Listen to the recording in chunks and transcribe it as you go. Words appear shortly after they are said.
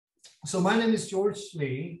So my name is George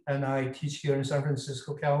Lee, and I teach here in San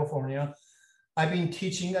Francisco, California. I've been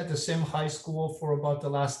teaching at the same high school for about the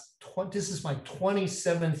last 20, this is my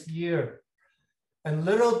 27th year. And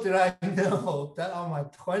little did I know that on my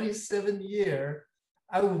 27th year,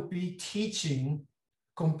 I would be teaching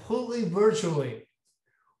completely virtually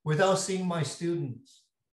without seeing my students.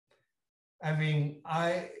 I mean,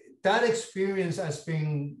 that experience has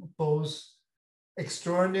been both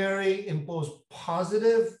extraordinary in both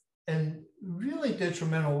positive and really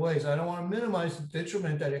detrimental ways. I don't want to minimize the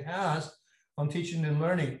detriment that it has on teaching and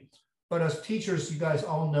learning. But as teachers, you guys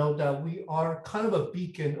all know that we are kind of a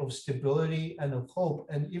beacon of stability and of hope.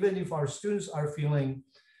 And even if our students are feeling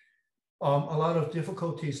a lot of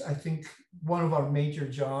difficulties, I think one of our major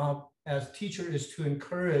job as teacher is to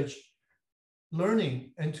encourage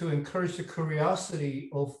learning and to encourage the curiosity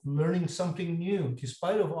of learning something new,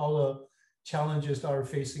 despite of all the challenges that are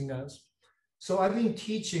facing us. So I've been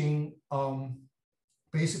teaching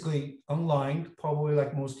basically online, probably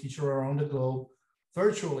like most teachers around the globe,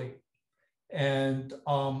 virtually. And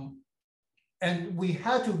we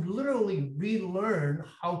had to literally relearn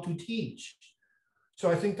how to teach.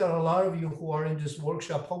 So I think that a lot of you who are in this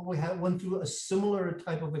workshop probably went through a similar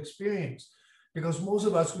type of experience, because most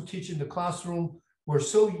of us who teach in the classroom, we're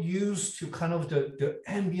so used to kind of the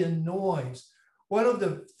ambient noise. One of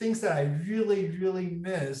the things that I really, really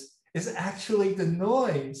miss is actually the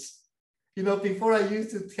noise. You know, before I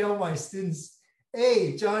used to tell my students,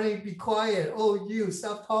 hey, Johnny, be quiet. Oh, you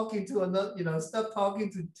stop talking to another, you know, stop talking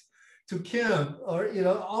to Kim, or, you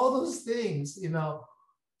know, all those things, you know,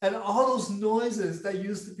 and all those noises that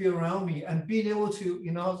used to be around me, and being able to,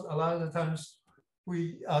 you know, a lot of the times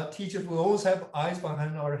we teachers, we always have eyes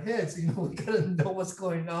behind our heads, you know, we gotta know what's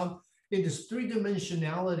going on in this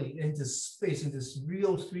three-dimensionality, in this space, in this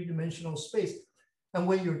real three-dimensional space. And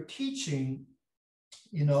when you're teaching,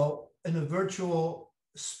 you know, in a virtual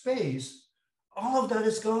space, all of that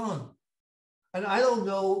is gone. And I don't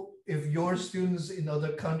know if your students in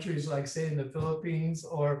other countries, like say in the Philippines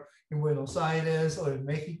or in Buenos Aires or in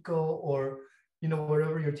Mexico, or, you know,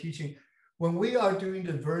 wherever you're teaching, when we are doing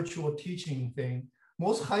the virtual teaching thing,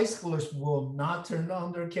 most high schoolers will not turn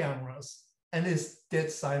on their cameras, and it's dead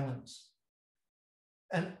silence.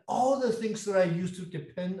 And all the things that I used to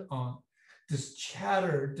depend on, this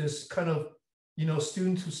chatter, this kind of, you know,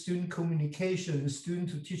 student to student communication, student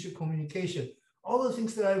to teacher communication, all the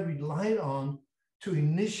things that I relied on to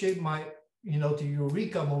initiate my, you know, the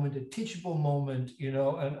eureka moment, the teachable moment, you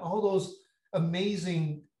know, and all those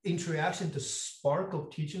amazing interaction, the spark of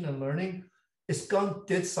teaching and learning, it's gone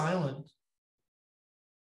dead silent.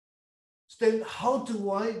 So then how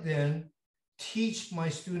do I then teach my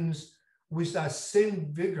students with that same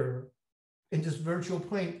vigor in this virtual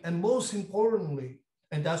plane? And most importantly,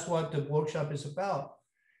 and that's what the workshop is about,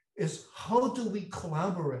 is how do we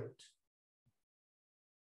collaborate?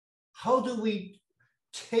 How do we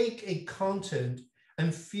take a content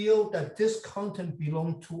and feel that this content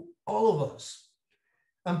belongs to all of us?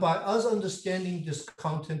 And by us understanding this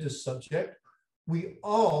content, this subject, we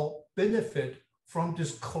all benefit from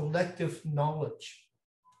this collective knowledge.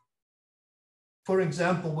 For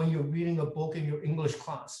example, when you're reading a book in your English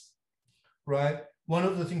class, right? One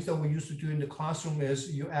of the things that we used to do in the classroom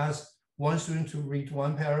is you ask one student to read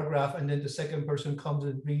one paragraph, and then the second person comes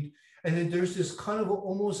and read. And then there's this kind of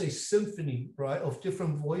almost a symphony, right, of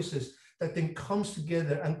different voices that then comes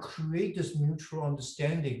together and create this mutual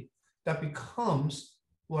understanding that becomes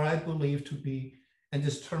what I believe to be, and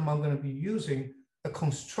this term I'm going to be using, a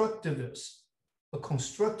constructivist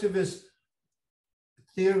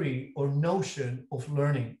theory or notion of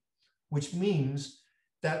learning, which means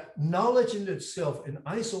that knowledge in itself in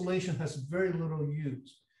isolation has very little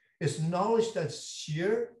use. It's knowledge that's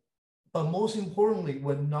shared, but most importantly,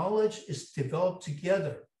 when knowledge is developed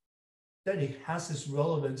together, that it has its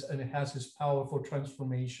relevance and it has its power for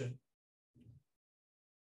transformation.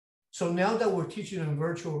 So now that we're teaching in a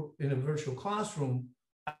virtual classroom,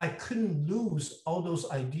 I couldn't lose all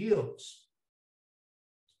those ideals.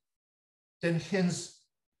 Then hence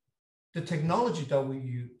the technology that we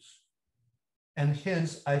use. And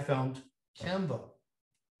hence I found Canva.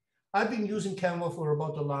 I've been using Canva for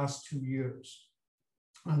about the last 2 years.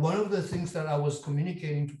 And one of the things that I was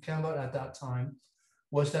communicating to Canva at that time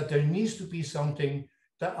was that there needs to be something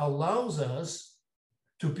that allows us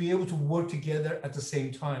to be able to work together at the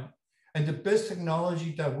same time. And the best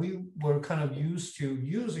technology that we were kind of used to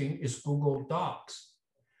using is Google Docs,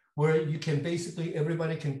 where you can basically,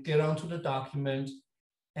 everybody can get onto the document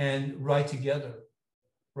and write together,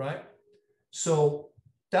 right? So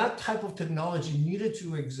that type of technology needed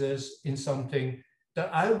to exist in something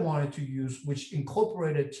that I wanted to use, which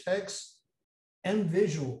incorporated text and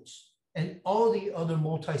visuals and all the other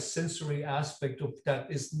multisensory aspect of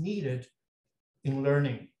that is needed in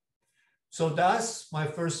learning. So that's my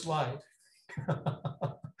first slide.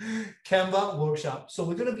 Canva workshop. So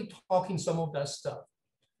we're going to be talking some of that stuff.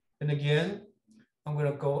 And again, I'm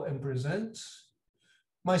going to go and present.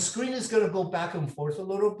 My screen is going to go back and forth a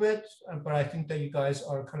little bit, but I think that you guys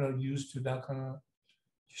are kind of used to that kind of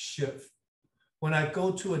shift. When I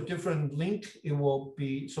go to a different link, it will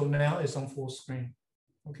be, so now it's on full screen,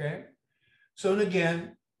 okay? So and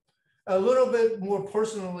again, a little bit more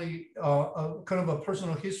personally, kind of a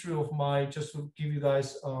personal history of mine, just to give you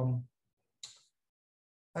guys,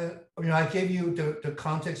 I gave you the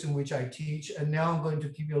context in which I teach, and now I'm going to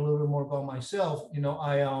give you a little bit more about myself.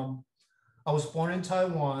 I was born in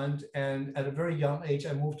Taiwan, and at a very young age,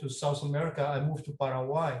 I moved to South America. I moved to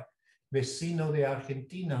Paraguay, vecino de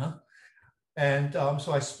Argentina. And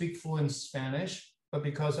so I speak fluent Spanish, but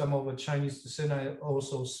because I'm of a Chinese descent, I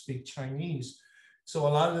also speak Chinese. So a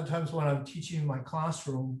lot of the times when I'm teaching in my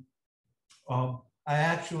classroom, I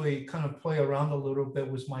actually kind of play around a little bit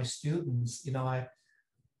with my students.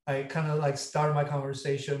 I kind of like start my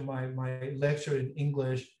conversation, my lecture in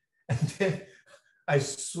English, and then I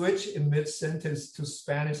switch in mid-sentence to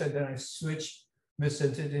Spanish, and then I switch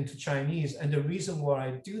mid-sentence into Chinese. And the reason why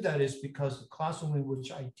I do that is because the classroom in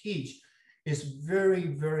which I teach is very,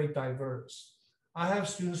 very diverse. I have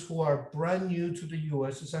students who are brand new to the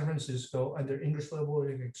US, to San Francisco, and their English level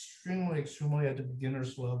is extremely, extremely at the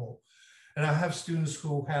beginner's level. And I have students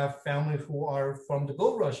who have family who are from the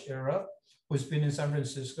gold rush era, who's been in San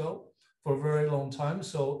Francisco for a very long time.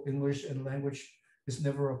 So English and language is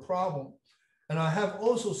never a problem. And I have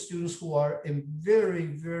also students who are in very,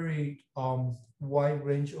 very wide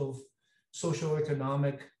range of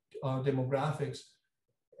socioeconomic demographics.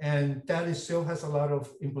 And that itself has a lot of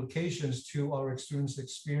implications to our students'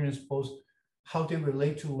 experience, both how they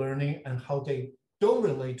relate to learning and how they don't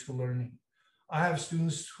relate to learning. I have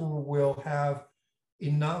students who will have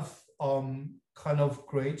enough kind of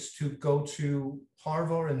grades to go to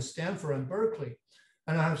Harvard and Stanford and Berkeley.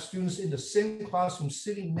 And I have students in the same classroom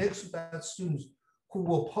sitting next to that students who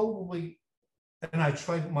will probably, and I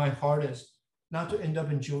tried my hardest not to end up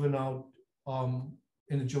in the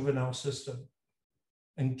juvenile system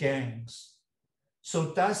and gangs.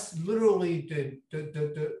 So that's literally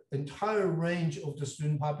the entire range of the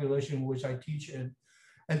student population which I teach in.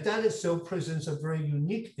 And that itself presents a very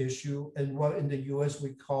unique issue and what in the US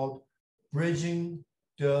we call bridging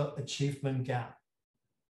the achievement gap.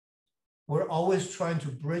 We're always trying to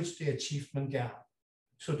bridge the achievement gap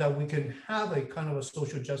so that we can have a kind of a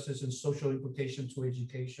social justice and social implication to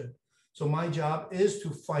education. So my job is to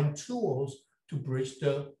find tools to bridge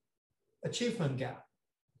the achievement gap.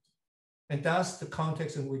 And that's the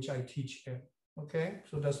context in which I teach in, okay?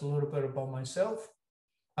 So that's a little bit about myself.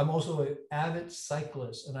 I'm also an avid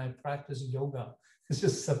cyclist and I practice yoga. It's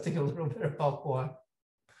just something a little bit about who I am.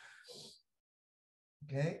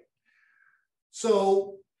 Okay.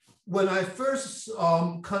 So when I first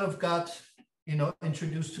kind of got,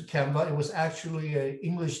 introduced to Canva, it was actually an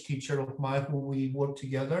English teacher of mine who we worked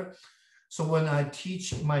together. So when I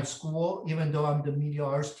teach in my school, even though I'm the media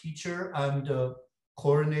arts teacher, I'm the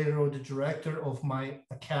coordinator or the director of my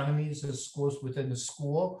academies and schools within the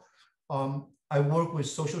school. I work with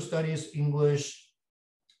social studies, English,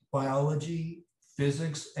 biology,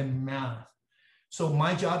 physics, and math. So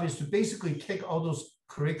my job is to basically take all those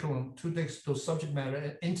curriculum, those subject matter,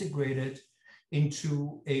 and integrate it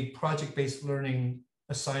into a project-based learning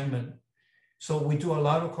assignment. So we do a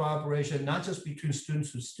lot of collaboration, not just between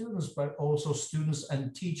students with students, but also students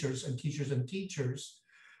and teachers and teachers and teachers.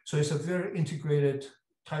 So it's a very integrated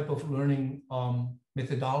type of learning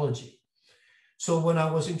methodology. So when I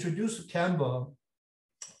was introduced to Canva,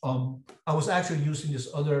 I was actually using this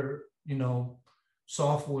other,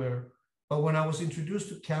 software. But when I was introduced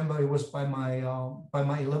to Canva, it was by my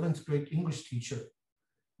 11th grade English teacher,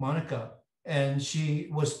 Monica. And she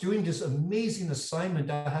was doing this amazing assignment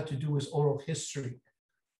that had to do with oral history,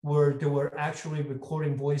 where they were actually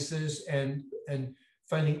recording voices and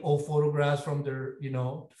finding old photographs from their,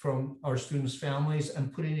 from our students' families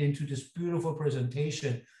and putting it into this beautiful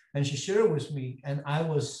presentation. And she shared it with me, and I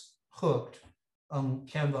was hooked on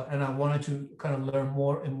Canva, and I wanted to kind of learn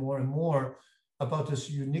more and more and more about this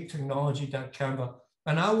unique technology that Canva.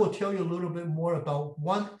 And I will tell you a little bit more about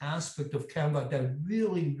one aspect of Canva that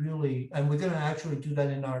really, really, and we're going to actually do that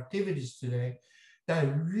in our activities today, that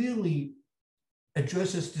really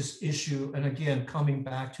addresses this issue. And again, coming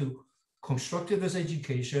back to constructivist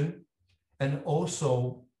education and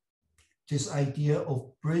also this idea of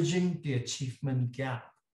bridging the achievement gap,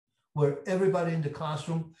 where everybody in the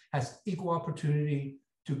classroom has equal opportunity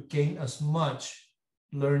to gain as much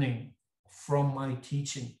learning from my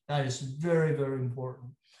teaching. That is very, very important.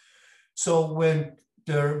 So when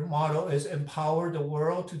their motto is empower the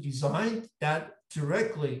world to design, that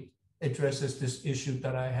directly addresses this issue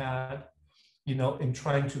that I had, in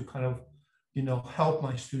trying to kind of, help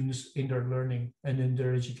my students in their learning and in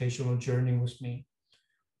their educational journey with me.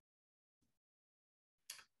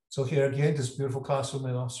 So here again, this beautiful classroom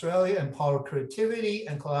in Australia, empower creativity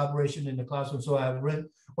and collaboration in the classroom. So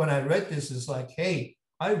when I read this, it's like, hey,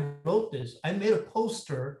 I wrote this. I made a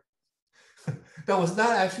poster that was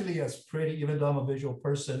not actually as pretty, even though I'm a visual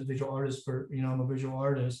person, visual artist, I'm a visual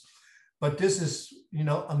artist. But this is,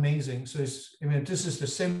 amazing. So this is the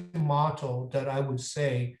same motto that I would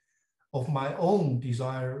say of my own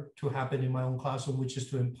desire to happen in my own classroom, which is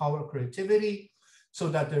to empower creativity so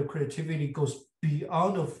that their creativity goes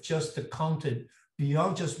beyond of just the content,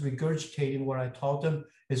 beyond just regurgitating what I taught them,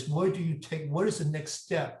 is what is the next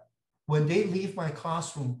step? When they leave my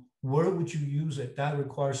classroom, where would you use it? That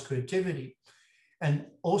requires creativity. And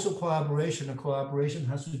also collaboration. And collaboration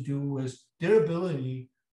has to do with their ability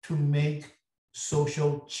to make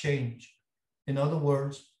social change. In other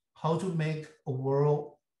words, how to make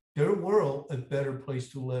their world a better place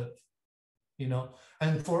to live.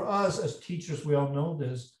 And for us as teachers, we all know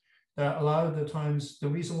this, that a lot of the times the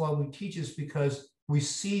reason why we teach is because we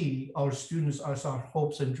see our students as our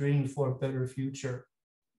hopes and dreams for a better future.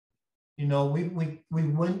 We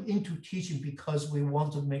went into teaching because we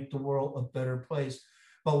want to make the world a better place.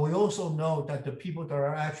 But we also know that the people that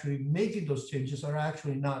are actually making those changes are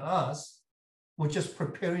actually not us. We're just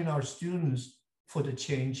preparing our students for the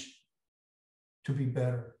change to be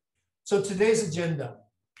better. So today's agenda.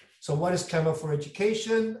 So what is Canva for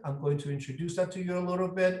Education? I'm going to introduce that to you a little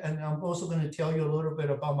bit. And I'm also going to tell you a little bit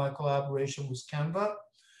about my collaboration with Canva.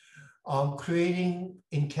 Creating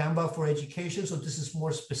in Canva for Education. So this is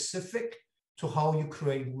more specific to how you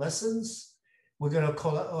create lessons. I'm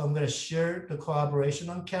going to share the collaboration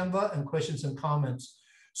on Canva and questions and comments.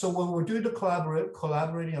 So when we're doing the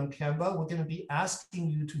collaborating on Canva, we're going to be asking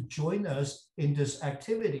you to join us in this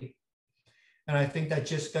activity. And I think that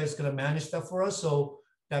Jessica is going to manage that for us, so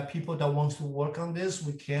that people that want to work on this,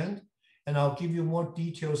 we can. And I'll give you more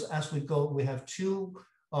details as we go. We have two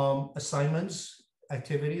assignments that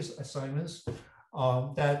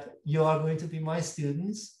you are going to be my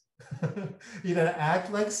students. You're going to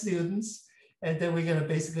act like students. And then we're going to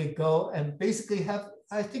basically go and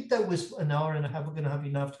I think that with an hour and a half, we're going to have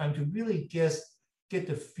enough time to really get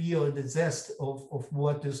the feel and the zest of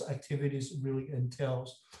what this activities really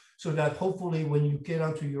entails. So that hopefully when you get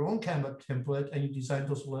onto your own Canva template and you design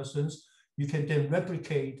those lessons, you can then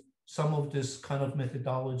replicate some of this kind of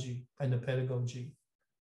methodology and the pedagogy.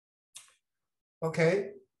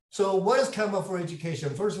 Okay, so what is Canva for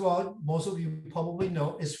Education? First of all, most of you probably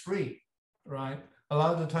know it's free, right? A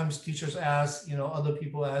lot of the times teachers ask, other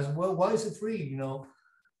people ask, well, why is it free?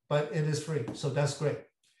 But it is free, so that's great.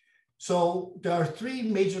 So there are three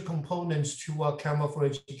major components to what Canva for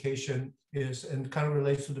Education is, and kind of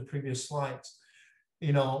relates to the previous slides.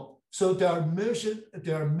 So there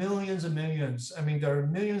are millions and millions. I mean, there are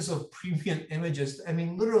millions of premium images. I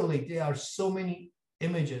mean, literally, there are so many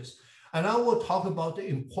images. And I will talk about the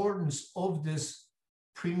importance of this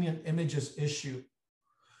premium images issue.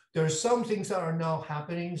 There are some things that are now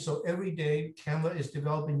happening. So every day, Canva is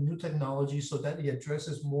developing new technology so that it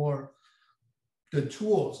addresses more the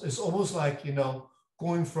tools. It's almost like,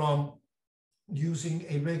 going from using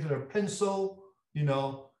a regular pencil,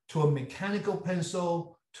 to a mechanical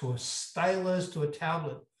pencil, to a stylus, to a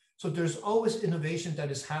tablet. So there's always innovation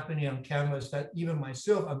that is happening on Canvas that even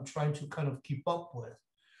myself, I'm trying to kind of keep up with.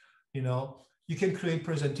 You can create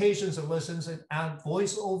presentations and lessons and add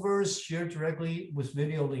voiceovers, share directly with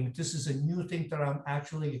video link. This is a new thing that I'm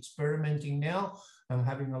actually experimenting now. I'm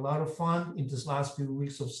having a lot of fun in this last few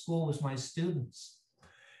weeks of school with my students.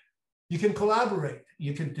 You can collaborate.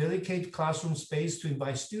 You can dedicate classroom space to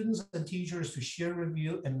invite students and teachers to share,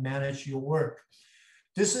 review, and manage your work.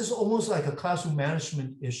 This is almost like a classroom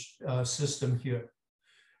management system here.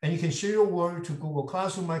 And you can share your work to Google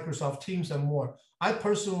Classroom, Microsoft Teams, and more. I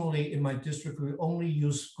personally, in my district, we only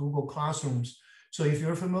use Google Classrooms. So if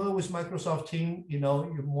you're familiar with Microsoft Teams,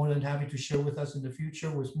 you're more than happy to share with us in the future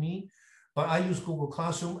with me. But I use Google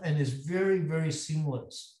Classroom, and it's very, very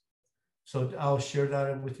seamless. So I'll share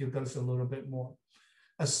that with you guys a little bit more.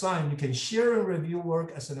 Assign, you can share and review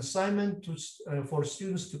work as an assignment for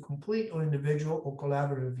students to complete, or individual or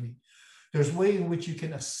collaboratively. There's a way in which you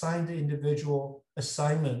can assign the individual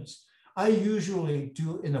assignments. I usually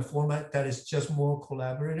do in a format that is just more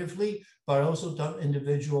collaboratively, but I also done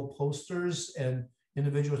individual posters and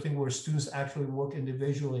individual thing where students actually work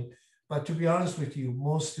individually. But to be honest with you,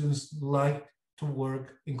 most students like to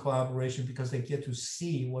work in collaboration because they get to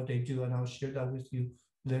see what they do. And I'll share that with you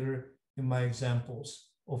later in my examples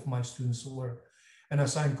of my students' work. And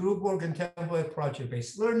assign group work and template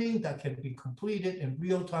project-based learning that can be completed in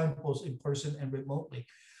real time, both in person and remotely.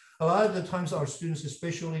 A lot of the times our students,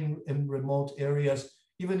 especially in remote areas,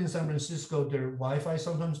 even in San Francisco, their Wi-Fi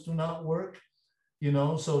sometimes do not work,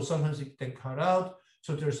 so sometimes they cut out.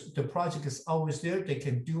 So the project is always there. They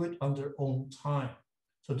can do it on their own time.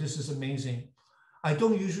 So this is amazing. I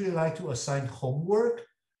don't usually like to assign homework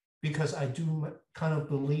because I do kind of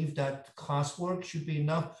believe that classwork should be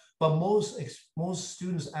enough, but most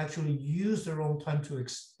students actually use their own time to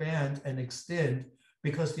expand and extend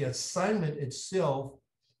because the assignment itself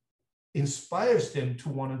inspires them to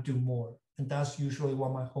want to do more. And that's usually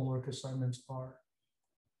what my homework assignments are.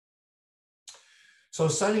 So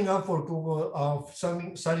signing up for Google,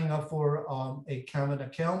 signing up for a Canva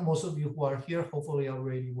account, most of you who are here hopefully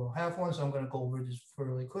already will have one. So I'm going to go over this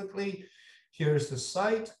fairly quickly. Here's the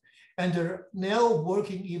site. And they're now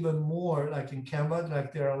working even more like in Canva,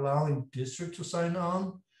 like they're allowing district to sign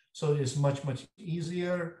on. So it's much, much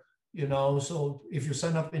easier, so if you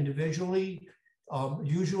sign up individually,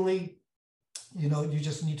 usually, you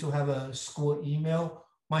just need to have a school email.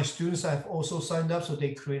 My students have also signed up, so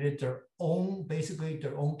they created their own, basically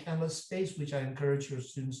their own Canvas space, which I encourage your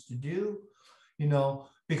students to do,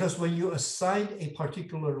 because when you assign a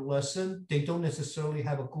particular lesson, they don't necessarily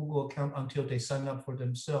have a Google account until they sign up for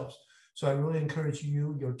themselves. So I really encourage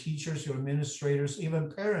you, your teachers, your administrators,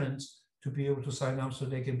 even parents to be able to sign up so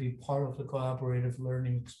they can be part of the collaborative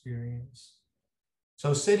learning experience.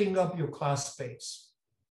 So setting up your class space.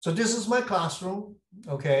 So this is my classroom,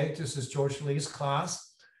 okay? This is George Lee's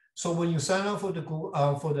class. So when you sign up for the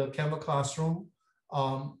Canva classroom,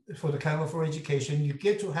 for the Canva for Education, you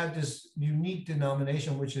get to have this unique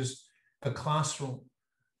denomination, which is a classroom.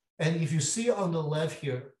 And if you see on the left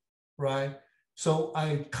here, right? So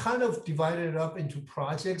I kind of divided it up into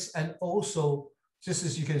projects, and also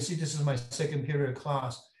you can see this is my second period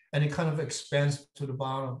class, and it kind of expands to the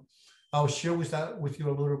bottom. I'll share with you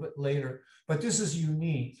a little bit later, but this is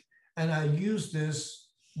unique. And I use this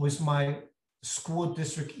with my school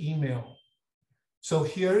district email. So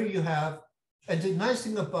here you have, and the nice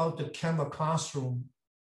thing about the Canva classroom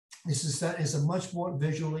is that it's a much more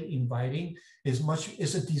visually inviting,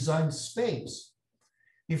 it's a designed space.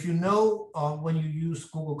 If you know, when you use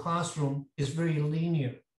Google Classroom, it's very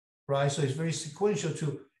linear, right? So it's very sequential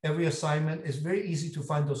to every assignment. It's very easy to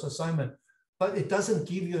find those assignments, but it doesn't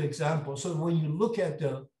give you examples. So when you look at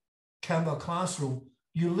the Canva Classroom,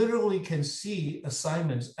 you literally can see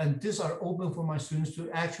assignments, and these are open for my students to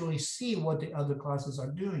actually see what the other classes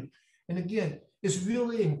are doing. And again, it's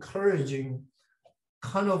really encouraging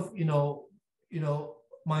kind of,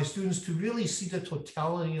 my students to really see the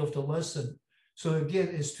totality of the lesson. So again,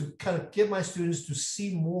 is to kind of get my students to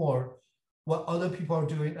see more what other people are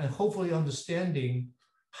doing and hopefully understanding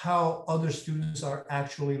how other students are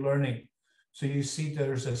actually learning. So you see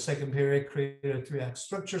there's a second period, created a 3-act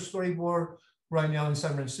structure storyboard. Right now in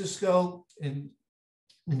San Francisco, in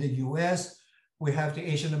the US, we have the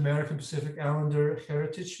Asian American Pacific Islander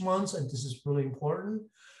Heritage Month, and this is really important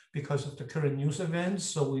because of the current news events.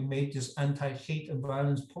 So we made this anti-hate and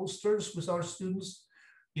violence posters with our students.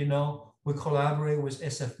 We collaborate with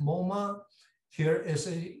SF MoMA. Here is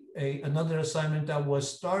another assignment that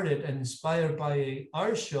was started and inspired by an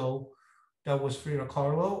art show that was Frida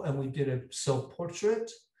Kahlo, and we did a self-portrait,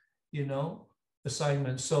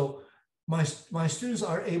 assignment. So my students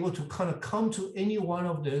are able to kind of come to any one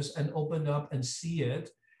of this and open up and see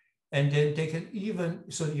it. And then they can even,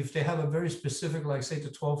 so if they have a very specific, like say the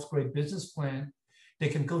 12th grade business plan, they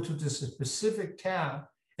can go to this specific tab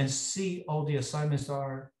and see all the assignments that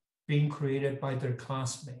are being created by their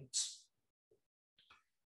classmates.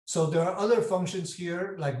 So there are other functions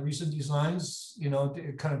here, like recent designs,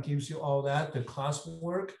 it kind of gives you all that, the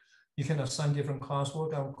classwork. You can assign different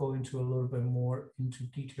classwork. I'll go into a little bit more into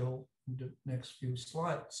detail in the next few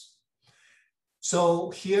slides. So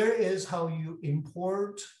here is how you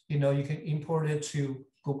import, you can import it to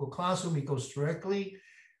Google Classroom. It goes directly.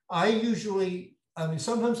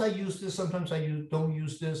 Sometimes I use this, sometimes I don't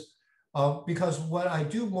use this, because what I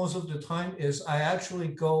do most of the time is I actually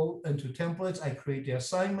go into templates, I create the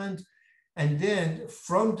assignment, and then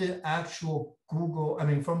from the actual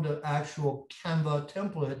from the actual Canva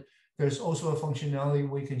template, there's also a functionality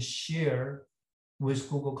we can share with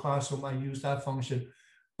Google Classroom. I use that function.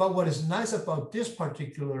 But what is nice about this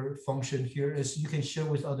particular function here is you can share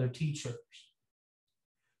with other teachers.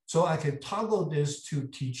 So I can toggle this to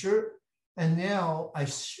teacher. And now I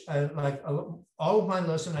like all of my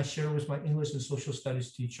lesson I share with my English and social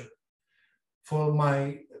studies teacher.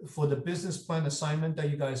 For the business plan assignment that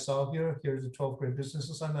you guys saw here, here's the 12th grade business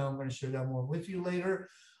assignment. I'm going to share that more with you later.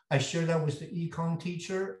 I share that with the econ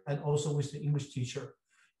teacher and also with the English teacher.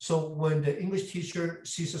 So when the English teacher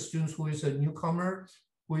sees a student who is a newcomer,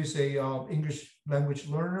 who is a English language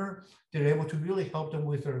learner, they're able to really help them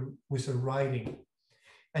with their writing.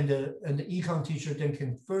 And the econ teacher then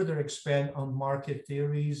can further expand on market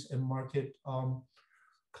theories and market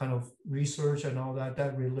kind of research and all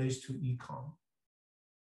that relates to econ.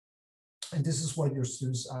 And this is what your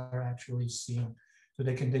students are actually seeing, so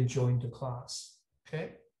they can then join the class, okay?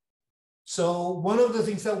 So one of the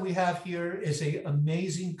things that we have here is an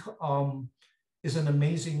amazing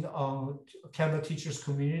Canva teachers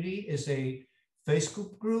community, is a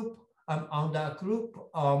Facebook group. I'm on that group,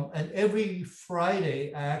 and every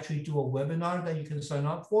Friday I actually do a webinar that you can sign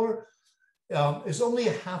up for. It's only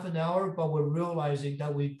a half an hour, but we're realizing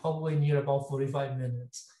that we probably need about 45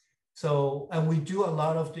 minutes. So, and we do a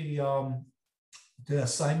lot of the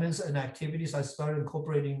assignments and activities. I started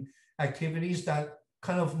incorporating activities that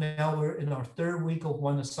kind of now we're in our third week of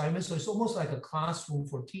one assignment. So it's almost like a classroom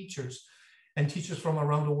for teachers and teachers from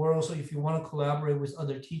around the world. So if you want to collaborate with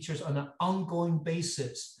other teachers on an ongoing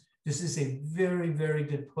basis, this is a very, very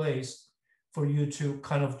good place for you to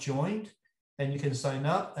kind of join, and you can sign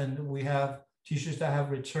up. And we have teachers that have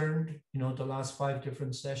returned, the last 5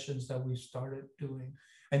 different sessions that we started doing,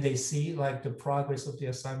 and they see like the progress of the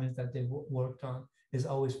assignments that they worked on is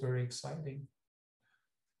always very exciting.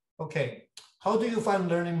 Okay, how do you find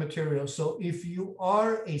learning materials? So if you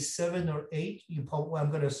are a 7 or 8, you're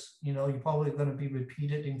probably gonna be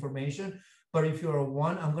repeated information. But if you're a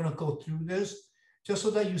 1, I'm gonna go through this just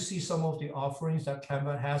so that you see some of the offerings that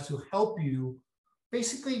Canva has to help you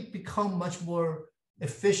basically become much more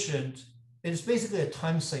efficient. It's basically a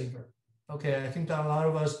time saver. Okay, I think that a lot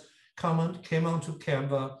of us came onto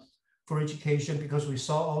Canva for education because we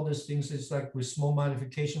saw all these things. It's like with small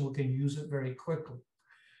modification, we can use it very quickly.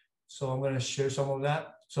 So I'm going to share some of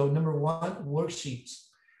that. So number 1, worksheets.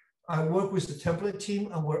 I work with the template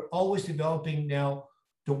team, and we're always developing now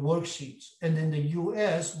the worksheets. And in the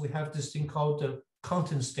US, we have this thing called the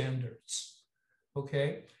content standards.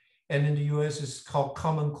 Okay. And in the US, it's called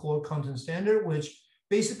Common Core Content Standard, which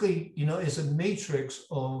basically, is a matrix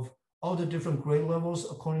of all the different grade levels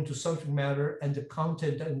according to subject matter and the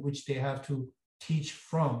content in which they have to teach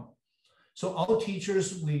from. So all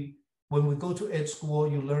teachers, when we go to ed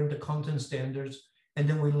school, you learn the content standards, and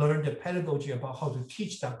then we learn the pedagogy about how to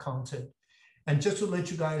teach that content. And just to let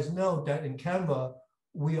you guys know that in Canva,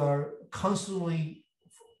 we are constantly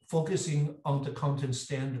focusing on the content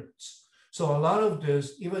standards. So a lot of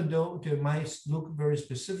this, even though they might look very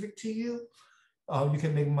specific to you, you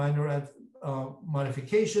can make minor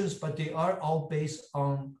modifications, but they are all based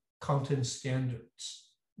on content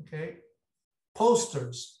standards, okay?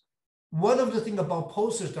 Posters. One of the things about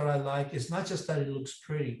posters that I like is not just that it looks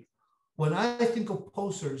pretty. When I think of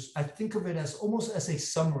posters, I think of it as almost as a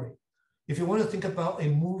summary. If you want to think about a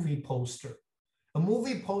movie poster,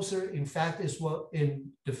 in fact, is what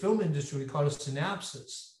in the film industry we call a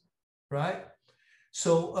synopsis, right?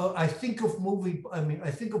 So I think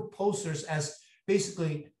of posters as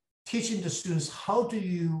basically teaching the students how do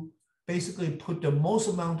you basically put the most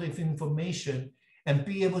amount of information and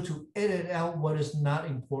be able to edit out what is not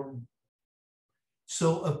important.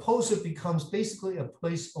 So a poster becomes basically a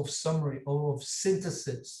place of summary or of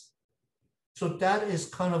synthesis. So that is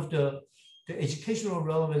kind of the educational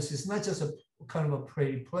relevance. It's not just a kind of a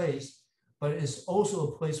pretty place, but it's also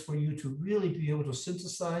a place for you to really be able to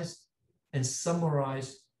synthesize and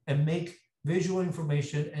summarize and make visual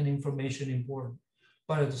information and information important.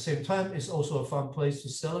 But at the same time, it's also a fun place to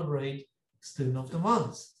celebrate Student of the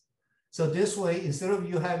Month. So this way, instead of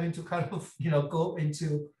you having to kind of, go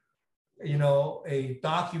into, a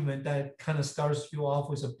document that kind of starts you off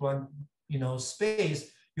with a blank,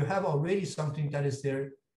 space, you have already something that is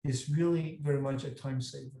there, is really very much a time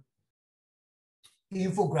saver.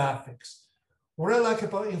 Infographics. What I like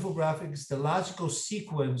about infographics is the logical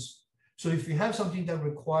sequence. So if you have something that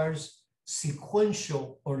requires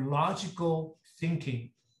sequential or logical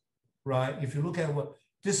thinking, right? If you look at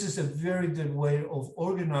this is a very good way of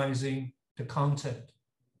organizing the content.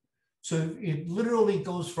 So it literally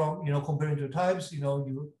goes from, comparing to types,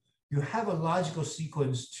 you have a logical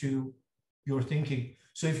sequence to your thinking.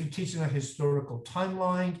 So if you're teaching a historical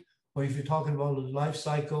timeline, or if you're talking about the life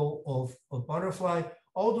cycle of a butterfly,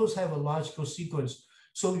 all those have a logical sequence.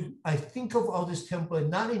 So I think of all this template,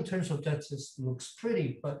 not in terms of that just looks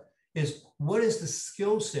pretty, but is what is the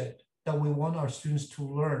skill set that we want our students to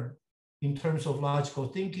learn in terms of logical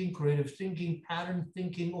thinking, creative thinking, pattern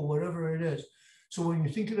thinking, or whatever it is. So when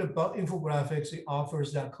you're thinking about infographics, it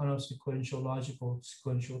offers that kind of sequential, logical,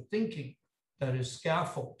 sequential thinking that is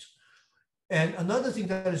scaffold. And another thing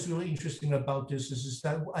that is really interesting about this is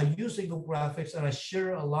that I use infographics and I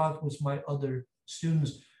share a lot with my other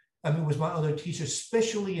students, with my other teachers,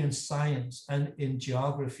 especially in science and in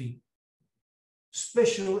geography,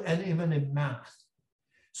 especially and even in math.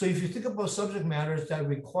 So if you think about subject matters that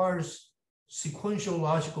requires sequential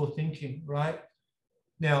logical thinking, right?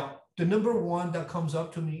 Now, the number one that comes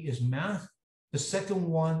up to me is math. The second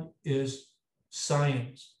one is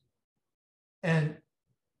science. And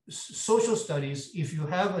social studies, if you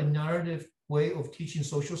have a narrative way of teaching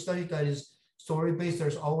social study that is story-based,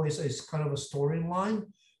 there's always a kind of a storyline.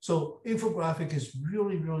 So infographic is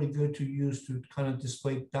really, really good to use to kind of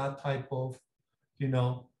display that type of,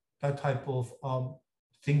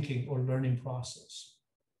 thinking or learning process.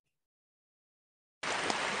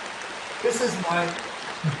 This is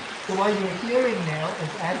so what you're hearing now is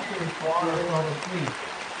actually water from a creek.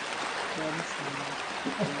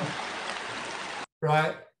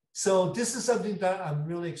 Right? So this is something that I'm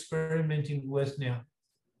really experimenting with now.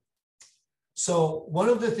 So one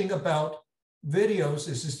of the things about videos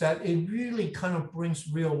is that it really kind of brings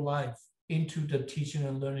real life into the teaching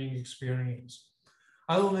and learning experience.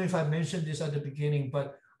 I don't know if I mentioned this at the beginning,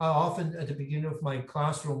 but I often at the beginning of my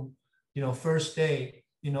classroom, first day,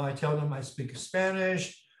 I tell them I speak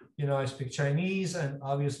Spanish, I speak Chinese, and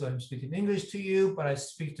obviously I'm speaking English to you, but I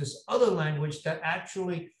speak this other language that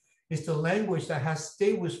actually is the language that has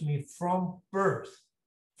stayed with me from birth,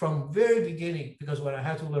 from very beginning, because when I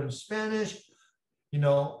had to learn Spanish,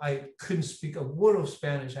 I couldn't speak a word of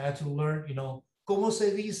Spanish. I had to learn, ¿cómo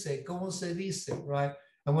se dice, right?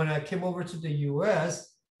 And when I came over to the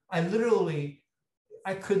US, I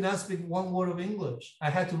could not speak one word of English.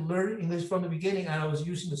 I had to learn English from the beginning, and I was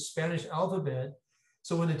using the Spanish alphabet.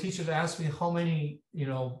 So when the teacher asked me how many,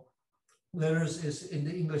 letters is in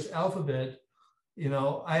the English alphabet,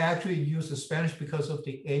 I actually used the Spanish because of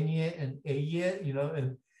the ñ and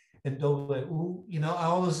ella, and doble u,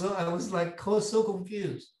 I was like so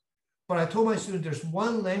confused. But I told my students there's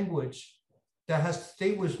one language that has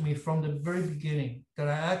stayed with me from the very beginning that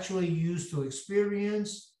I actually use to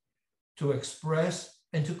experience, to express,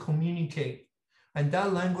 and to communicate. And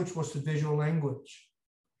that language was the visual language.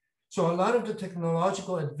 So a lot of the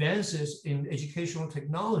technological advances in educational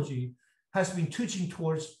technology has been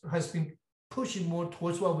pushing more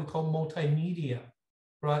towards what we call multimedia,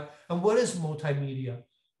 right? And what is multimedia?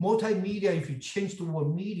 Multimedia, if you change the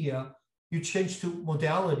word media, you change to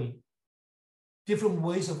modality, different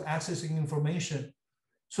ways of accessing information.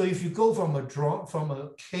 So if you go from a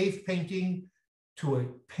cave painting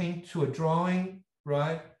to a drawing,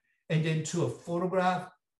 right? And then to a photograph,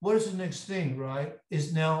 what is the next thing, right?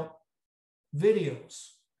 Is now videos.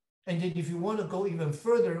 And then if you want to go even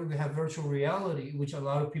further, we have virtual reality, which a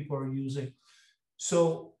lot of people are using.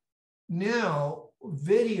 So now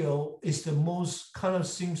video is the most kind of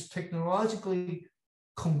seems technologically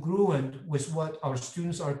congruent with what our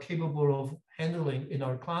students are capable of handling in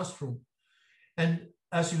our classroom. And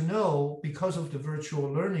as you know, because of the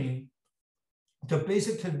virtual learning, the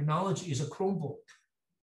basic technology is a Chromebook.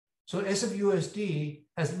 So SFUSD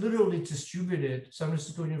has literally distributed, San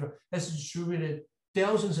Francisco University has distributed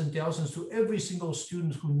thousands and thousands to every single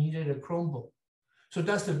student who needed a Chromebook. So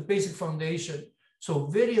that's the basic foundation. So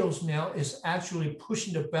videos now is actually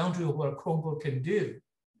pushing the boundary of what a Chromebook can do.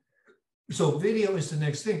 So video is the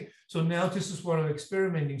next thing. So now this is what I'm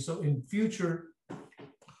experimenting. So in future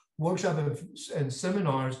workshops and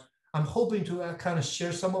seminars, I'm hoping to kind of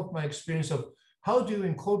share some of my experience of how do you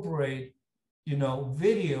incorporate,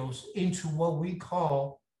 videos into what we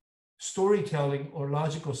call storytelling or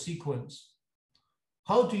logical sequence.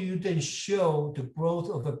 How do you then show the growth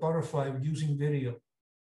of a butterfly using video,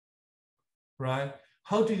 right?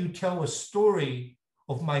 How do you tell a story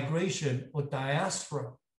of migration or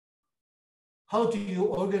diaspora? How do you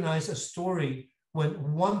organize a story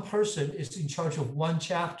when one person is in charge of one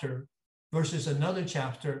chapter versus another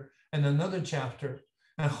chapter and another chapter?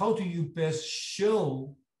 And how do you best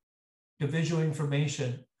show the visual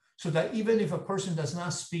information so that even if a person does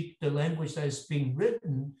not speak the language that is being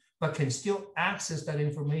written, but can still access that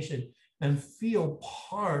information and feel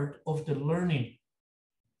part of the learning?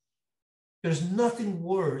 There's nothing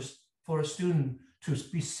worse for a student to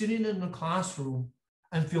be sitting in the classroom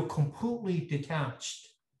and feel completely detached.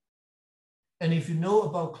 And if you know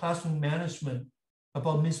about classroom management,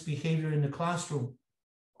 about misbehavior in the classroom,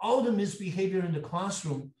 all the misbehavior in the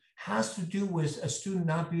classroom has to do with a student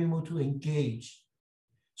not being able to engage.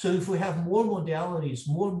 So if we have more modalities,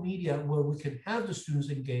 more media where we can have the students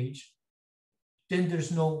engage, then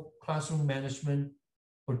there's no classroom management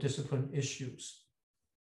or discipline issues.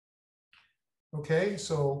 Okay,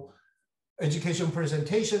 so education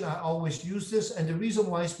presentation, I always use this. And the reason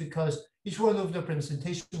why is because each one of the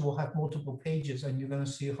presentation will have multiple pages, and you're going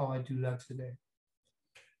to see how I do that today.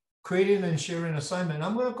 Creating and sharing assignment.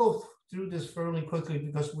 I'm going to go through this fairly quickly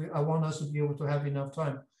because I want us to be able to have enough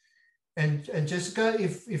time. And Jessica,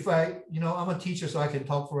 if I, I'm a teacher, so I can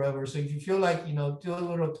talk forever. So if you feel like, do a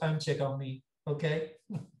little time check on me, okay?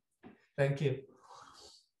 Thank you.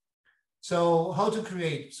 So how to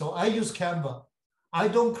create? So I use Canva. I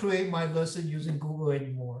don't create my lesson using Google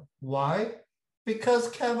anymore. Why?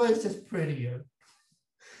 Because Canva is just prettier.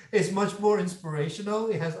 It's much more inspirational.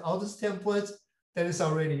 It has all these templates that is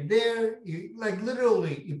already there. Like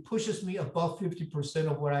literally, it pushes me above 50%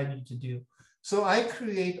 of what I need to do. So I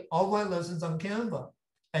create all my lessons on Canva,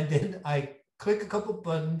 and then I click a couple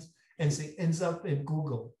buttons and it ends up in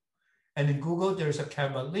Google. And in Google, there's a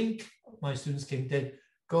Canva link. My students can then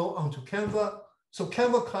go onto Canva. So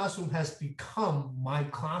Canva Classroom has become my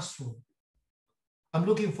classroom. I'm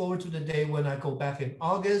looking forward to the day when I go back in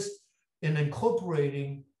August and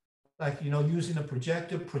incorporating, like, using a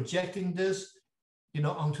projector, projecting this,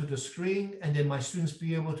 onto the screen, and then my students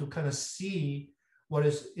be able to kind of see what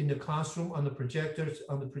is in the classroom on the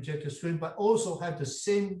projector screen, but also have the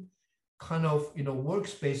same kind of,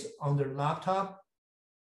 workspace on their laptop,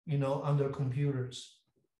 on their computers.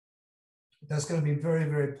 That's going to be very,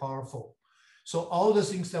 very powerful. So all the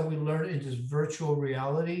things that we learn in this virtual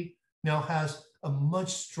reality now has a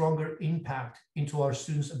much stronger impact into our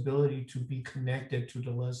students' ability to be connected to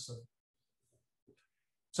the lesson.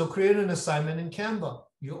 So create an assignment in Canva.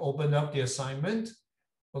 You open up the assignment,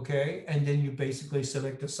 okay? And then you basically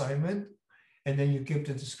select assignment, and then you give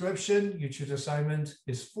the description. You choose assignment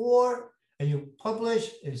is for, and you publish.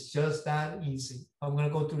 It's just that easy. I'm gonna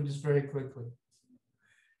go through this very quickly.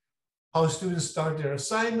 How students start their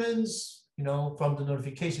assignments, from the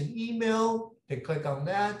notification email, they click on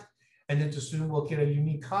that, and then the student will get a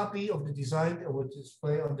unique copy of the design that will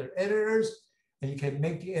display on their editors, and you can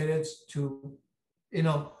make the edits to,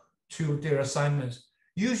 to their assignments.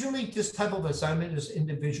 Usually this type of assignment is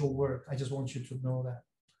individual work. I just want you to know that.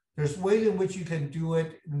 There's ways in which you can do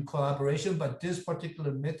it in collaboration, but this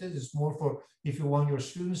particular method is more for if you want your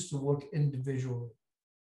students to work individually.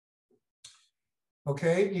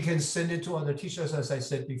 Okay, you can send it to other teachers. As I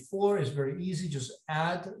said before, it's very easy. Just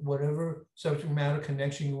add whatever subject matter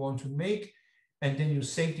connection you want to make, and then you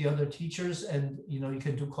save the other teachers, and you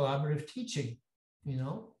can do collaborative teaching,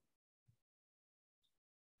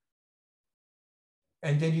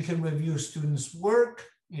 And then you can review students' work.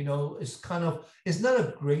 It's not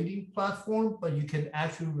a grading platform, but you can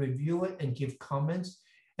actually review it and give comments.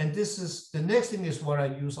 And this is, the next thing is what I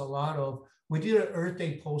use a lot of. We did an Earth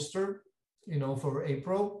Day poster, for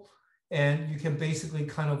April, and you can basically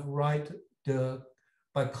kind of write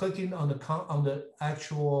by clicking on the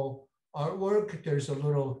actual artwork, there's a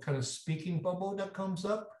little kind of speaking bubble that comes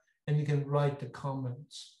up, and you can write the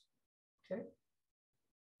comments, okay?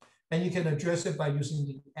 And you can address it by using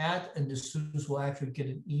the @ and the students will actually get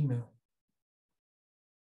an email.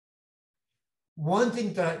 One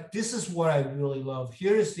thing this is what I really love.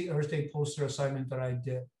 Here is the Earth Day poster assignment that I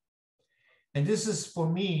did. And this is, for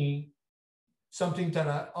me, something that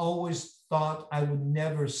I always thought I would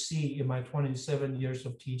never see in my 27 years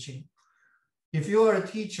of teaching. If you are a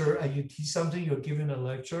teacher and you teach something, you're giving a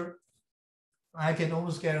lecture, I can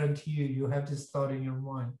almost guarantee you have this thought in your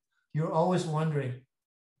mind. You're always wondering,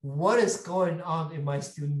 what is going on in my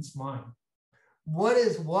student's mind? What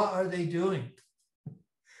are they doing?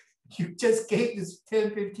 You just gave this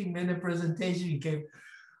 10, 15-minute presentation. You gave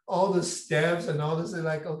all the steps and all this, and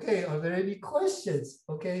like, okay, are there any questions?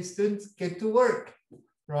 Okay, students get to work,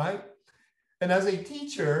 right? And as a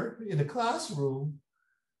teacher in a classroom,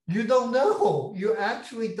 you don't know. You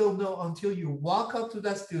actually don't know until you walk up to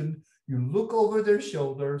that student, you look over their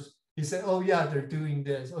shoulders, you say, oh yeah, they're doing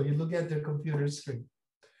this, or you look at their computer screen.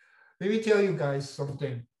 Let me tell you guys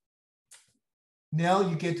something. Now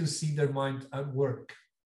you get to see their mind at work.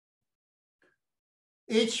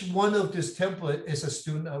 Each one of this template is a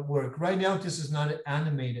student at work. Right now, this is not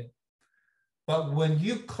animated. But when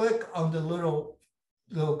you click on the little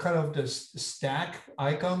kind of the stack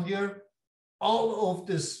icon here, all of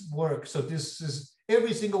this work. So this is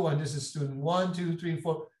every single one. This is student 1, 2, 3,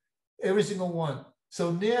 4, every single one.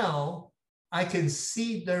 So now I can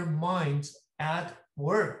see their minds at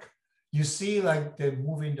work. You see like they're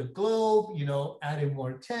moving the globe, adding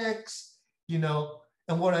more text,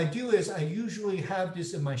 and what I do is I usually have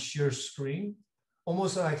this in my share screen,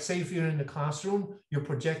 almost like say if you're in the classroom, you're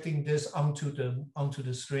projecting this onto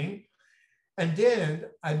the screen. And then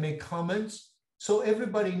I make comments so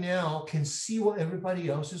everybody now can see what everybody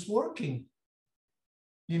else is working,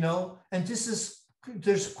 and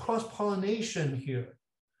there's cross-pollination here.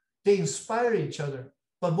 They inspire each other.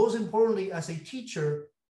 But most importantly, as a teacher,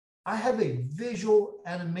 I have a visual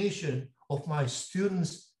animation of my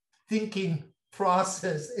students' thinking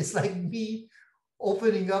process. It's like me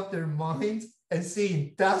opening up their minds and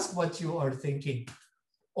seeing that's what you are thinking.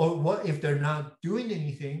 Or what if they're not doing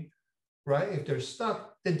anything, right? If they're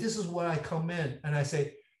stuck, then this is where I come in and I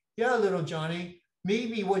say, yeah, little Johnny,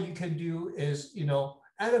 maybe what you can do is,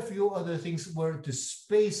 add a few other things where the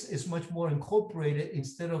space is much more incorporated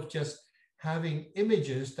instead of just having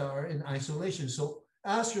images that are in isolation. So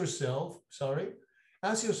ask yourself,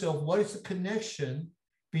 what is the connection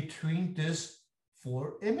between these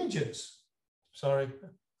four images?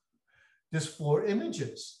 These four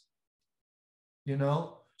images,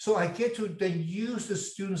 So I get to then use the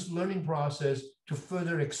students' learning process to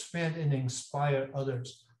further expand and inspire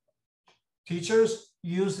others. Teachers,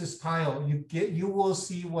 use this tile. You will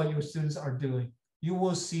see what your students are doing. You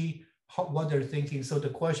will see what they're thinking. So the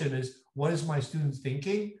question is, what is my students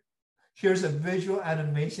thinking? Here's a visual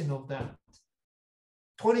animation of that.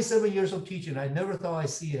 27 years of teaching, I never thought I'd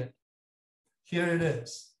see it. Here it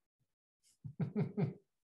is.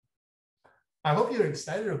 I hope you're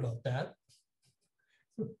excited about that.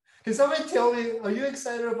 Can somebody tell me, are you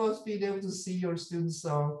excited about being able to see your students?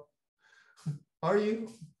 Are you?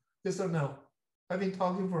 Yes or no? I've been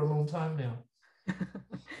talking for a long time now.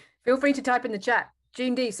 Feel free to type in the chat.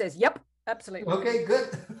 Jean D says, yep, absolutely. Okay, good.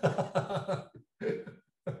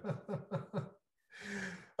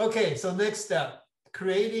 Okay, so next step,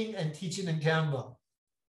 creating and teaching in Canva.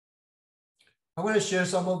 I'm going to share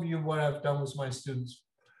some of you what I've done with my students.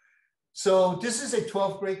 So this is a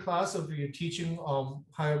 12th grade class. So if you're teaching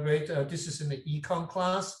higher grade, this is in the econ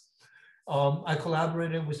class. I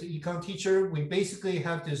collaborated with the econ teacher. We basically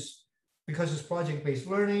have this, because it's project-based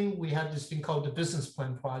learning, we have this thing called the business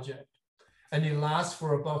plan project. And it lasts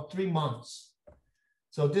for about 3 months.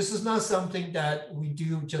 So this is not something that we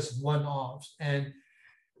do just one-offs. And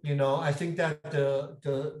I think that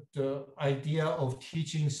the idea of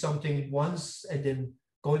teaching something once and then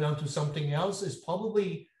going on to something else is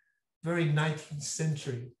probably very 19th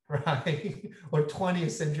century, right? Or 20th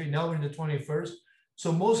century. Now we're in the 21st.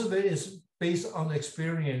 So most of it is based on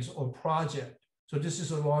experience or project. So this is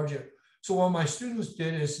a larger. So what my students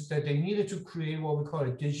did is that they needed to create what we call a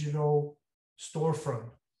digital storefront.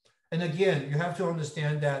 And again, you have to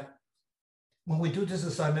understand that when we do this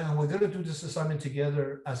assignment, and we're going to do this assignment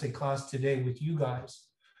together as a class today with you guys,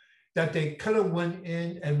 that they kind of went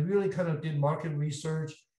in and really kind of did market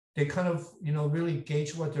research. They kind of, really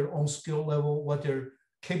gauge what their own skill level, what they're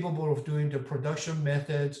capable of doing, their production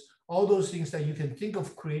methods, all those things that you can think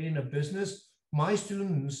of creating a business. My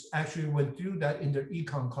students actually went through that in their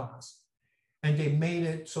econ class. And they made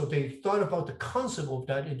it, so they thought about the concept of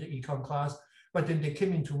that in the econ class, but then they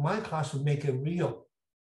came into my class to make it real,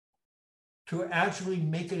 to actually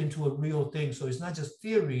make it into a real thing. So it's not just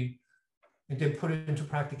theory, and then put it into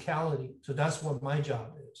practicality. So that's what my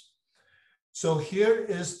job is. So here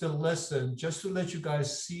is the lesson, just to let you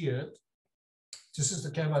guys see it. This is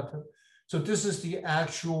the Canva. So this is the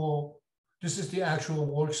actual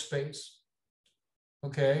workspace.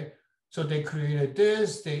 Okay. So they created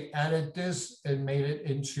this, they added this and made it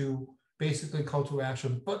into basically call to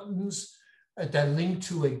action buttons that link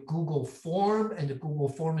to a Google form, and the Google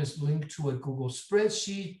form is linked to a Google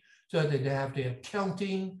spreadsheet so that they have the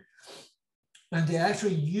accounting. And they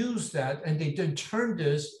actually use that, and they then turn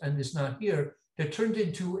this, and it's not here, they turned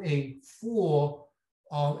into a full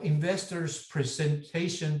investors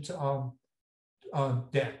presentation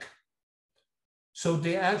deck. So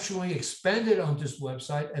they actually expanded on this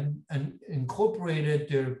website and incorporated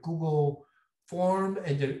their Google form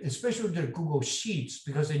and especially their Google Sheets,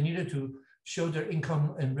 because they needed to show their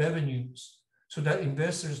income and revenues so that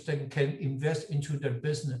investors then can invest into their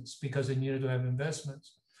business, because they needed to have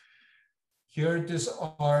investments. Here, this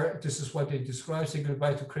is what they describe. Say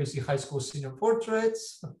goodbye to crazy high school senior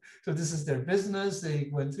portraits. So this is their business. They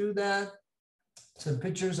went through that. Some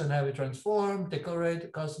pictures and have it transformed,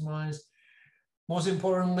 decorate, customize. Most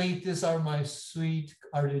importantly, these are my sweet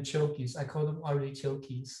artichokes. I call them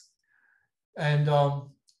artichokes. And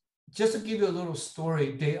just to give you a little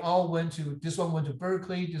story, they all went to, this one went to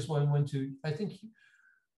Berkeley, this one went to, I think,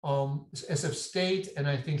 SF State, and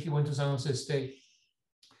I think he went to San Jose State.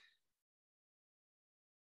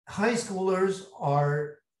 high schoolers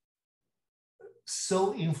are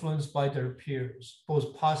so influenced by their peers,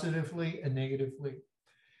 both positively and negatively.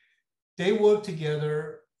 They work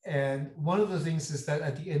together. And one of the things is that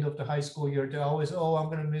at the end of the high school year, they're always, oh, I'm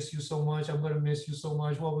going to miss you so much. I'm going to miss you so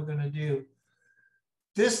much. What we're going to do.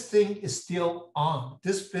 This thing is still on.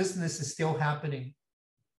 This business is still happening.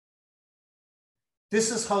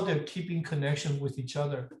 This is how they're keeping connection with each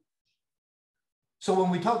other. So when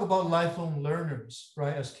we talk about lifelong learners,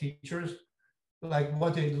 right, as teachers, like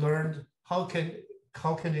what they learned, how can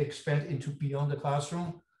they expand into beyond the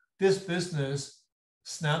classroom? This business,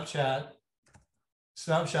 Snapchats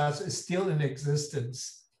is still in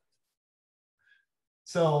existence.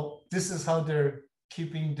 So this is how they're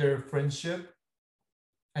keeping their friendship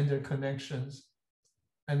and their connections.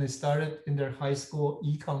 And they started in their high school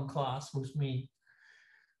econ class with me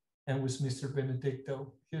and with Mr.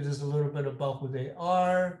 Benedicto. Here's a little bit about who they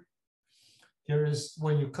are. Here is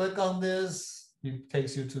when you click on this, it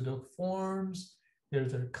takes you to the forms.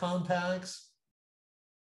 Here's their contacts.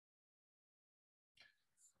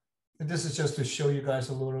 And this is just to show you guys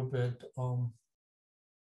a little bit.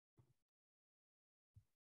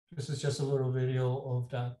 This is just a little video of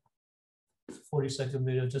that 40-second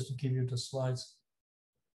video just to give you the slides.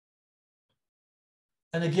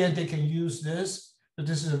 And again, they can use this, but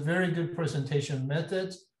this is a very good presentation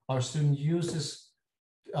method. Our students use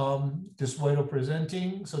this way of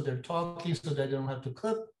presenting, so they're talking so they don't have to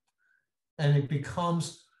clip. And it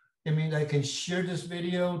becomes, I mean, I can share this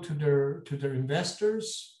video to their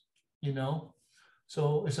investors, you know.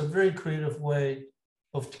 So it's a very creative way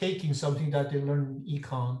of taking something that they learn in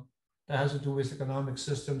econ that has to do with economic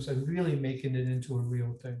systems and really making it into a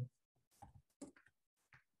real thing.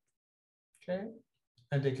 Okay,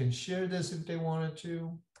 and they can share this if they wanted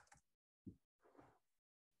to.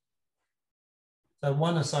 That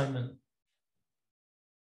one assignment.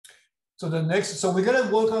 So the next, so we're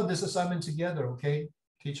gonna work on this assignment together, okay,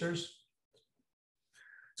 teachers?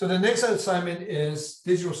 So the next assignment is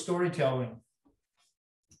digital storytelling.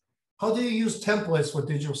 How do you use templates for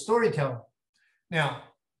digital storytelling? Now,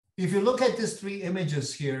 if you look at these three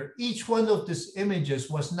images here, each one of these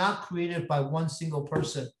images was not created by one single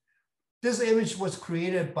person. This image was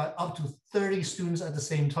created by up to 30 students at the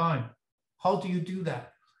same time. How do you do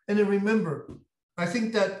that? And then remember, I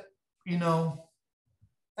think that, you know,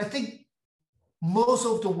 I think most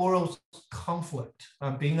of the world's conflict,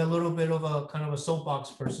 I'm being a little bit of a kind of a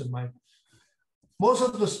soapbox person, Mike. Most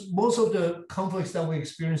of the conflicts that we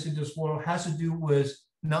experience in this world has to do with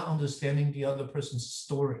not understanding the other person's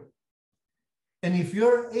story. And if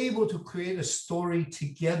you're able to create a story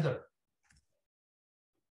together,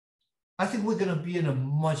 I think we're going to be in a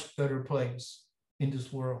much better place in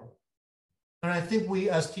this world. And I think we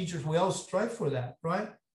as teachers, we all strive for that, right?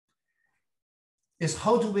 Is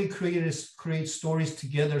how do we create stories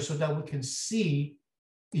together so that we can see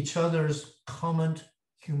each other's common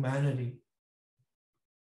humanity?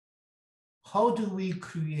 How do we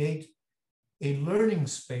create a learning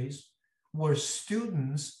space where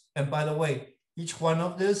students, and by the way, each one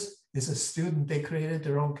of this is a student, they created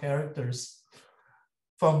their own characters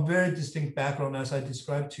from very distinct background as I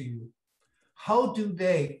described to you. How do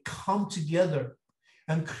they come together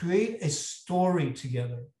and create a story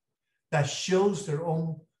together that shows their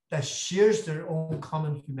own, that shares their own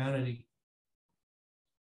common humanity?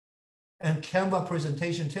 And Canva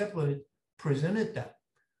presentation template presented that.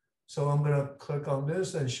 So I'm gonna click on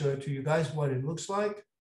this and show it to you guys what it looks like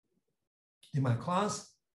in my class.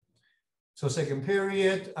 So second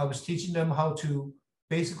period, I was teaching them how to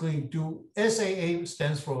basically do SAA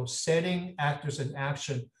stands for setting, actors, and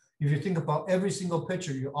action. If you think about every single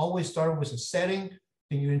picture, you always start with a setting,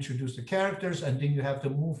 then you introduce the characters, and then you have the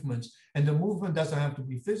movements. And the movement doesn't have to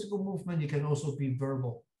be physical movement, it can also be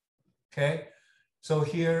verbal, okay? So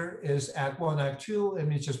here is Act 1, Act 2,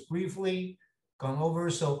 and it's just briefly gone over.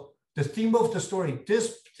 So the theme of the story,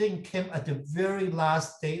 this thing came at the very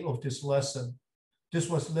last day of this lesson. This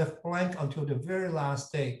was left blank until the very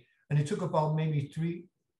last day. And it took about maybe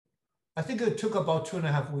I think it took about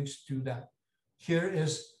 2.5 weeks to do that. Here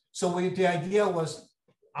is, so the idea was,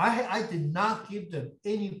 I did not give them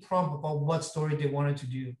any prompt about what story they wanted to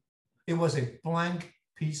do. It was a blank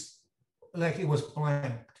piece, like it was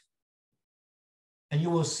blanked. And you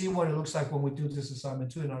will see what it looks like when we do this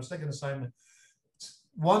assignment too, in our second assignment.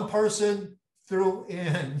 One person threw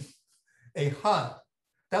in a hut.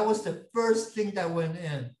 That was the first thing that went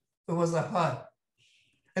in. It was a hut.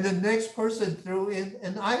 And the next person threw in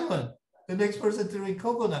an island. The next person threw in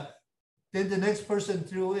coconut. Then the next person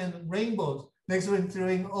threw in rainbows. Next one threw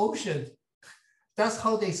in oceans. That's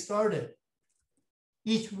how they started.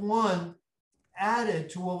 Each one added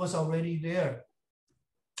to what was already there.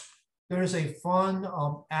 There is a fun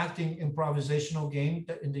acting improvisational game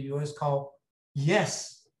in the US called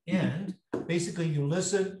Yes and. Basically, you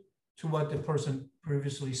listen to what the person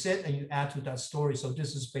previously said and you add to that story. So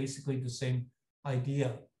this is basically the same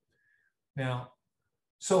idea. Now,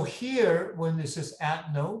 so here, when this says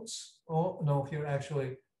add notes, oh no, here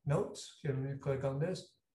actually notes. Here, let me click on this.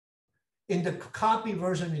 In the copy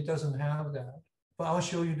version, it doesn't have that, but I'll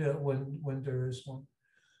show you that when there is one.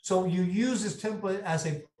 So you use this template as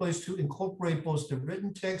a place to incorporate both the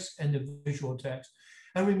written text and the visual text.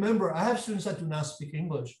 And remember, I have students that do not speak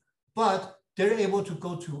English, but they're able to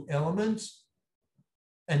go to Elements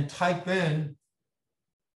and type in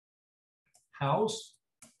house,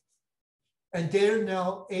 and they're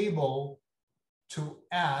now able to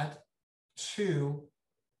add to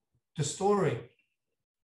the story.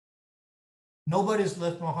 Nobody's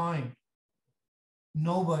left behind.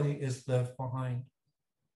 Nobody is left behind.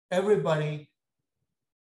 Everybody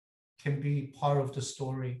can be part of the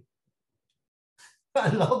story. I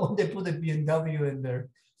love when they put the BMW in there.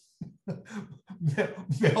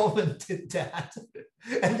 Melvin did that.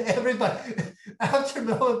 And everybody, after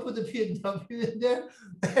Melvin put the BMW in there,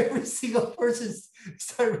 every single person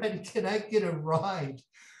started writing, can I get a ride?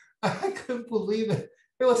 I couldn't believe it.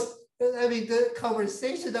 It was, I mean, the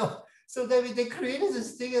conversation of, so I mean, they created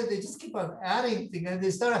this thing and they just keep on adding things and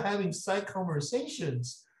they started having side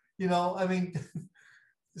conversations. You know, I mean,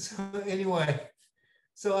 so anyway,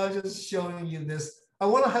 so I'm just showing you this. I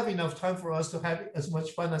want to have enough time for us to have as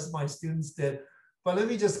much fun as my students did, but let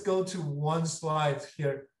me just go to one slide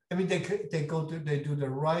here. I mean, they do the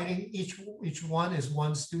writing. Each one is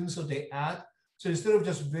one student, so they add. So instead of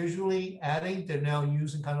just visually adding, they're now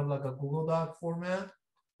using kind of like a Google Doc format,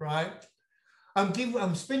 right?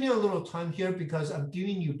 I'm spending a little time here because I'm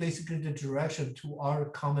giving you basically the direction to our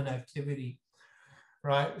common activity,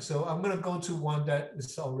 right? So I'm going to go to one that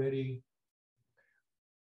is already.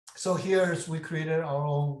 So here's, we created our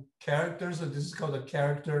own characters. So this is called a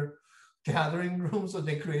character gathering room. So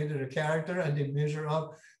they created a character and they measure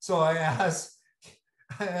up. So I asked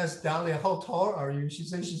Dahlia, how tall are you? She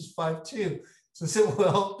said she's 5'2". So I said,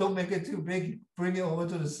 well, don't make it too big. Bring it over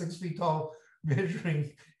to the 6 feet tall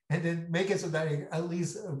measuring and then make it so that it at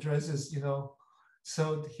least addresses, you know.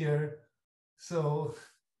 So here, so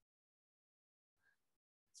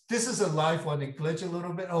this is a live one. It glitched a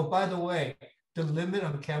little bit. Oh, by the way, the limit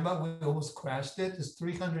on Canva, we almost crashed it, is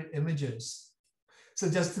 300 images. So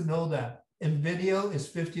just to know that. In video is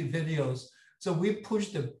 50 videos. So we push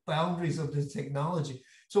the boundaries of this technology.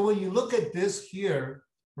 So when you look at this here,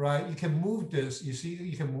 right, you can move this. You see,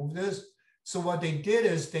 you can move this. So what they did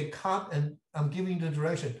is they copy, and I'm giving you the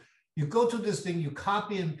direction. You go to this thing, you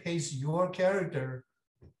copy and paste your character,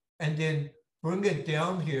 and then bring it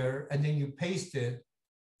down here, and then you paste it.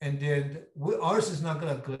 And then ours is not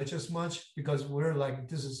going to glitch as much because we're like,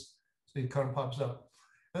 this is, so it kind of pops up.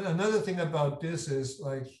 And another thing about this is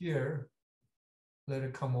like here, let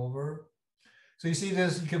it come over. So you see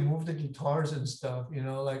this, you can move the guitars and stuff, you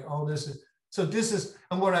know, like all this is, so this is,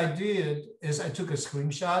 and what I did is I took a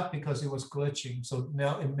screenshot because it was glitching. So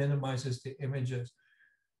now it minimizes the images.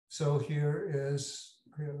 So here is,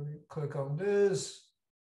 here, let me click on this.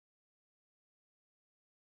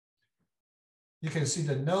 You can see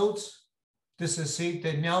the notes. This is, see,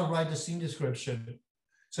 they now write the scene description.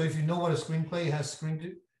 So if you know what a screenplay has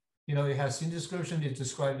it has scene description, it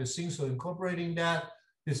describes the scene. So incorporating that,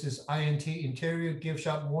 this is INT, interior, gift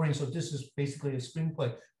shop, morning. So this is basically a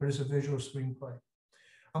screenplay, but it's a visual screenplay.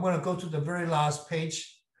 I'm going to go to the very last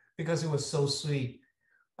page because it was so sweet.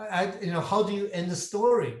 How do you end the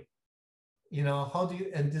story? How do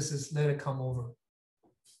you, and this is, let it come over.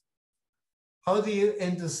 How do you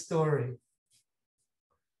end the story?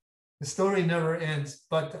 The story never ends,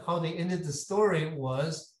 but how they ended the story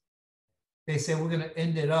was, they said, we're going to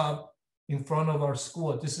end it up in front of our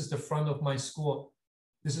school. This is the front of my school.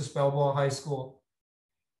 This is Balboa High School.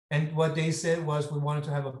 And what they said was, we wanted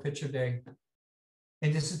to have a picture day.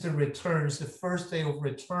 And this is the return. It's the first day of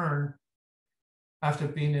return after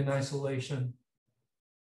being in isolation.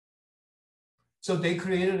 So they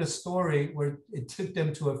created a story where it took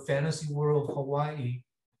them to a fantasy world of Hawaii.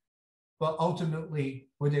 But ultimately,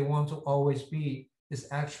 where they want to always be is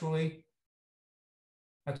actually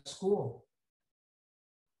at school.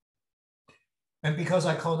 And because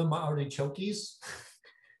I call them my artichokes,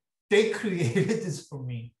 they created this for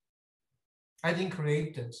me. I didn't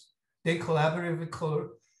create this. They collaboratively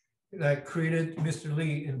created Mr.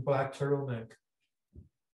 Lee in black turtleneck.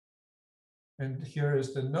 And here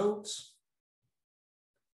is the notes.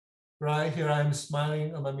 Right here, I'm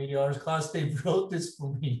smiling on my media arts class. They wrote this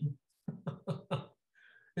for me.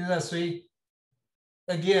 Isn't that sweet?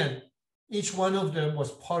 Again, each one of them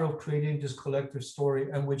was part of creating this collective story,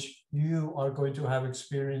 and which you are going to have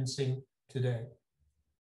experiencing today.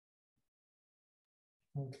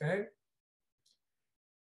 Okay.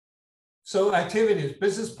 So activities,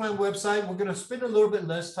 business plan website. We're going to spend a little bit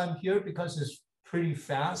less time here because it's pretty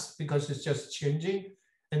fast, because it's just changing.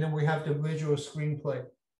 And then we have the visual screenplay.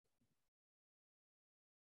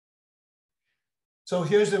 So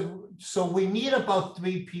so we need about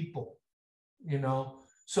 3 people, you know.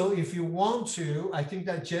 So if you want to, I think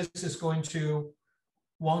that Jess is going to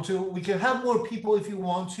we can have more people if you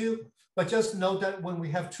want to, but just note that when we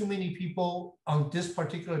have too many people on this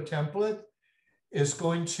particular template, it's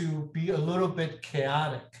going to be a little bit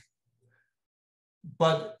chaotic.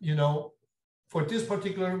 But, you know, for this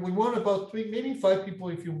particular, we want about 3, maybe 5 people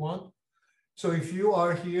if you want. So if you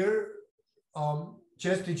are here,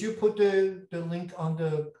 Jess, did you put the link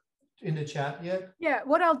in the chat yet? Yeah,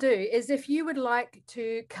 what I'll do is, if you would like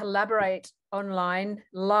to collaborate online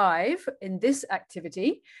live in this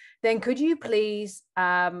activity, then could you please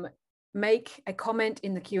make a comment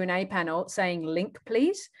in the Q&A panel saying link,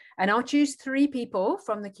 please? And I'll choose 3 people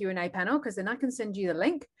from the Q&A panel, because then I can send you the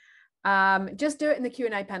link. Just do it in the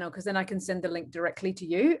Q&A panel, because then I can send the link directly to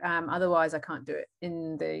you. Otherwise I can't do it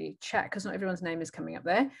in the chat because not everyone's name is coming up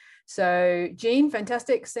there. So Jean,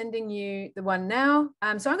 fantastic, sending you the one now.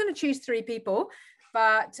 So I'm going to choose 3 people,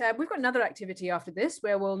 but we've got another activity after this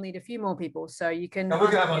where we'll need a few more people. So you can. Yeah,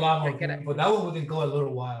 we're gonna have a lot more people. That one we can go a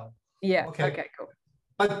little while. Yeah. Okay, cool.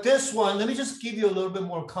 But this one, let me just give you a little bit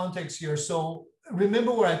more context here. So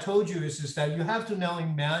remember what I told you is that you have to now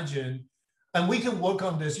imagine. And we can work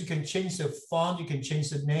on this. You can change the font. You can change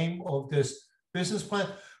the name of this business plan.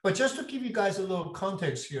 But just to give you guys a little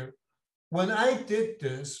context here, when I did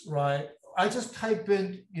this, right, I just type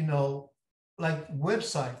in, you know, like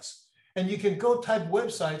websites. And you can go type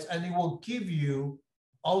websites and it will give you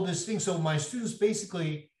all these things. So my students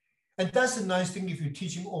basically, and that's the nice thing if you're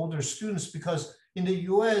teaching older students, because in the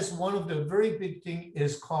US, one of the very big thing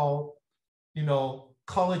is called, you know,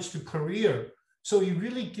 college to career. So it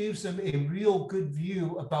really gives them a real good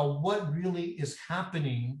view about what really is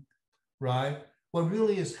happening, right? What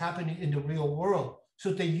really is happening in the real world.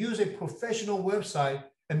 So they use a professional website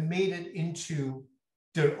and made it into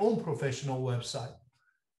their own professional website.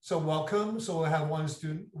 So welcome. So I have one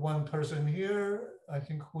student, one person here. I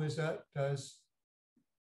think, who is that?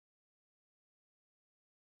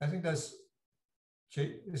 I think that's,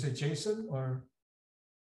 is it Jason or?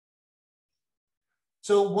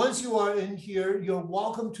 So once you are in here, you're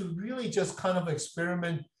welcome to really just kind of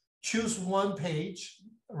experiment, choose one page,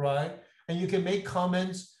 right? And you can make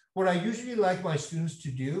comments. What I usually like my students to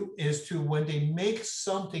do is to, when they make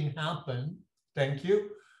something happen, thank you.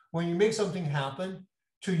 When you make something happen,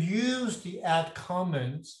 to use the add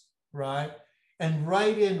comments, right? And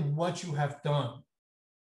write in what you have done.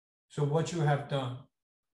 So what you have done.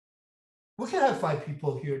 We can have 5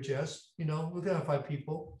 people here, Jess, you know, we can have 5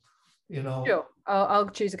 people. You know, sure. I'll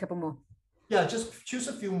choose a couple more. Yeah, just choose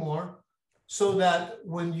a few more so that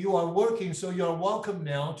when you are working, so you're welcome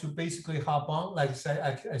now to basically hop on. Like I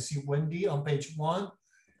say, I see Wendy on page 1,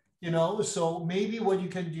 you know, so maybe what you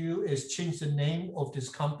can do is change the name of this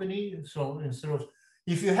company. So instead of,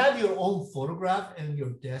 if you have your own photograph and your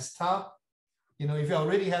desktop, you know, if you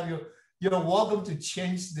already have you're welcome to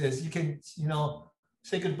change this. You can, you know,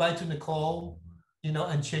 say goodbye to Nicole, you know,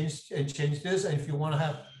 and change this. And if you want to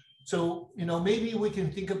have, so, you know, maybe we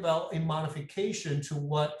can think about a modification to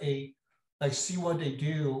what like see what they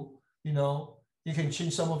do, you know, you can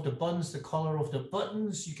change some of the buttons, the color of the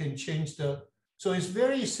buttons, you can change so it's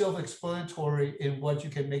very self-explanatory in what you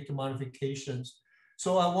can make the modifications.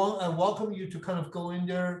 So I welcome you to kind of go in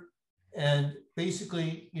there and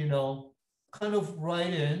basically, you know, kind of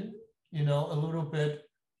write in, you know, a little bit,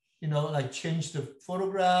 you know, like change the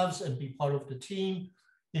photographs and be part of the team.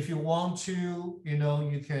 If you want to, you know,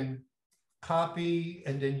 you can copy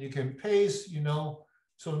and then you can paste, you know.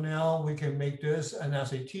 So now we can make this, and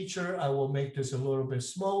as a teacher, I will make this a little bit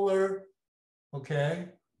smaller, okay?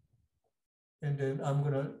 And then I'm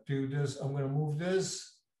gonna do this, I'm gonna move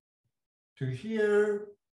this to here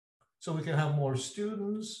so we can have more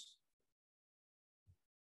students.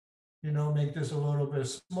 You know, make this a little bit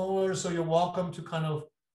smaller. So you're welcome to kind of,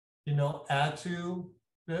 you know, add to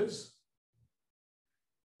this.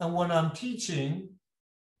 And when I'm teaching,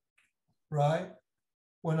 right?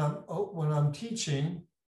 When I'm teaching,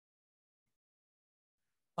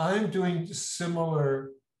 I'm doing similar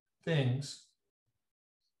things.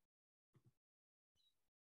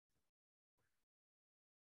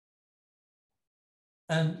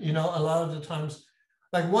 And, you know, a lot of the times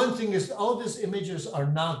like one thing is all these images are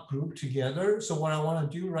not grouped together. So what I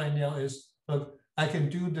want to do right now is, look, I can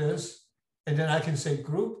do this and then I can say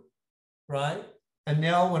group, right? And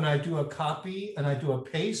now when I do a copy and I do a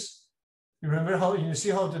paste, you remember how, you see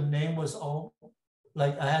how the name was all,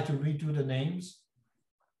 like I had to redo the names?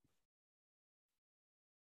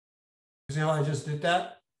 You see how I just did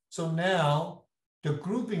that? So now the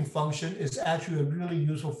grouping function is actually a really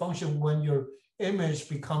useful function when your image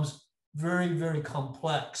becomes very, very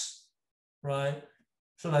complex, right?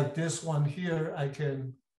 So like this one here, I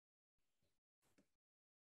can,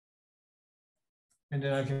 and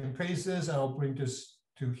then I can paste this, and I'll bring this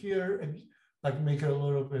to here and like make it a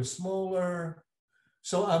little bit smaller.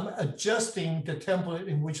 So I'm adjusting the template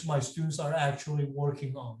in which my students are actually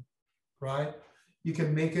working on, right? You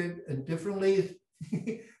can make it differently.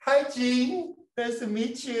 Hi, Jean, nice to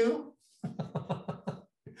meet you.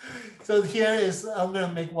 So here is, I'm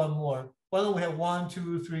gonna make one more. Why don't we have 1,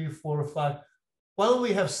 2, 3, 4, 5. Why don't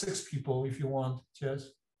we have 6 people if you want, Jess?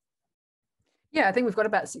 Yeah, I think we've got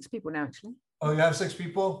about 6 people now, actually. Oh, you have 6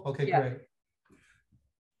 people? Okay, Yeah. great.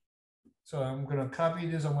 So I'm gonna copy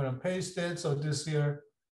this, I'm gonna paste it. So this here,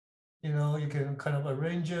 you know, you can kind of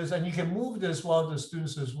arrange this and you can move this while the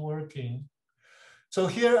students is working. So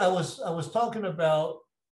here I was talking about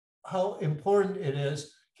how important it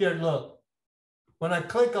is. Here, look, when I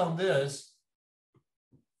click on this,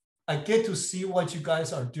 I get to see what you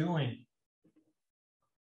guys are doing,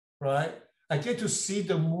 right? I get to see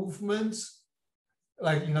the movements.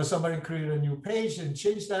 Like, you know, somebody created a new page and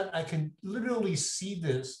changed that. I can literally see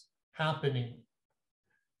this happening.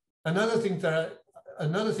 Another thing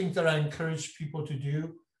that I encourage people to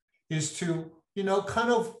do is to, you know,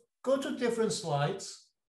 kind of go to different slides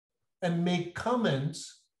and make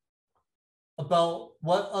comments about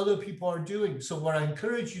what other people are doing. So what I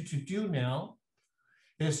encourage you to do now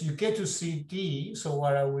is you get to see D. So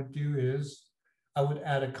what I would do is I would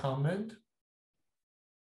add a comment.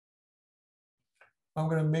 I'm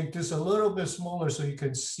going to make this a little bit smaller so you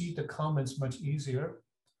can see the comments much easier.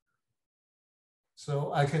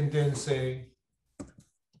 So I can then say,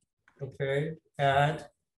 okay, add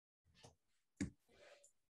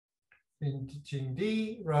in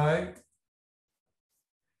D, right?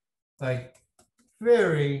 Like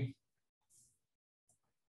very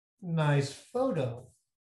nice photo,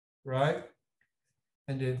 right?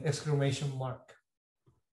 And then exclamation mark.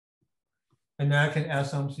 And now I can add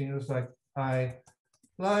something else like, I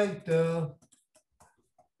like the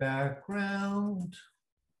background,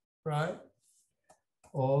 right,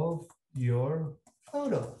 of your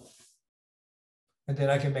photo. And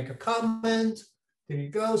then I can make a comment. There you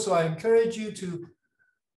go. So I encourage you to,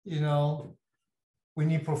 you know, we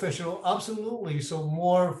need professional, absolutely. So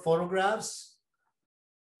more photographs,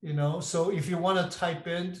 you know. So if you want to type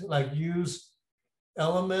in, like use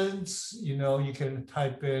elements, you know, you can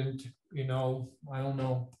type in, you know, I don't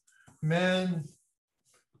know, men,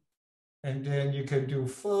 and then you can do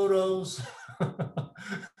photos.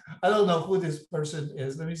 I don't know who this person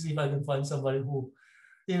is. Let me see if I can find somebody who,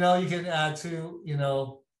 you know, you can add to, you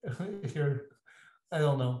know, here, I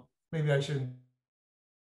don't know, maybe I shouldn't.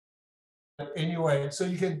 Anyway, so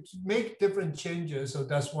you can make different changes. So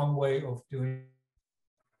that's one way of doing it.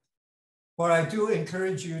 But I do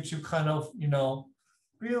encourage you to kind of, you know,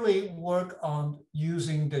 really work on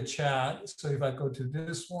using the chat. So if I go to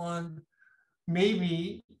this one,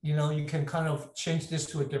 maybe, you know, you can kind of change this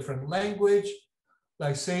to a different language.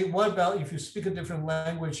 Like say, what about if you speak a different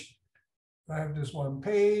language? I have this one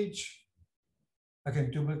page. I can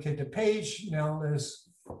duplicate the page. Now there's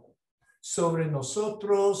sobre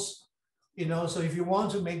nosotros, you know, so if you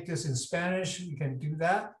want to make this in Spanish, you can do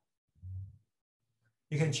that.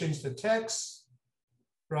 You can change the text,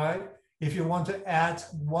 right? If you want to add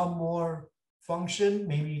one more function,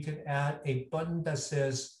 maybe you can add a button that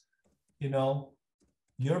says, you know,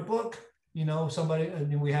 yearbook, you know, somebody,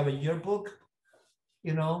 and then we have a yearbook,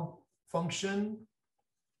 you know, function.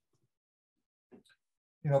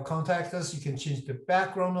 You know, contact us. You can change the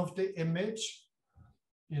background of the image,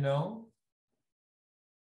 you know.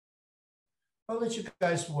 I'll let you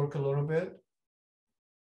guys work a little bit.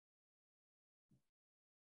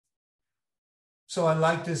 So I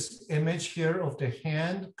like this image here of the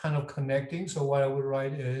hand kind of connecting. So what I would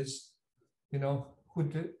write is, you know, who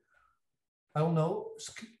did, I don't know.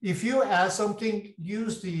 If you add something,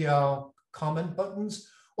 use the comment buttons,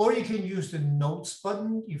 or you can use the notes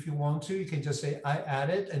button if you want to. You can just say, I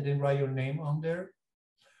added, and then write your name on there.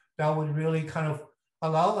 That would really kind of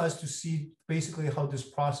allow us to see basically how this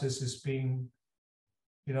process is being,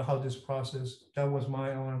 you know, how this process, that was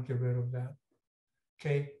I want to get rid of that.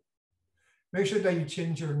 Okay. Make sure that you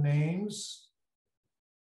change your names.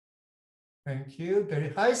 Thank you.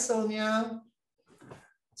 Hi, Sonia.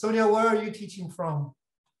 Sonia, where are you teaching from?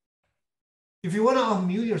 If you want to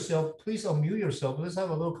unmute yourself, please unmute yourself. Let's have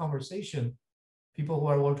a little conversation. People who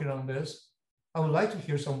are working on this. I would like to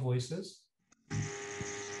hear some voices.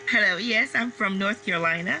 Hello, yes, I'm from North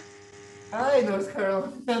Carolina. Hi, North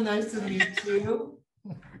Carolina. Nice to meet you.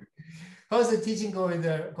 How's the teaching going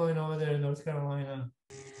over there in North Carolina?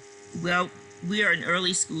 Well, we are in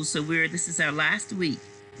early school, so this is our last week.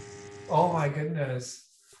 Oh my goodness.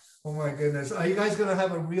 Oh my goodness. Are you guys going to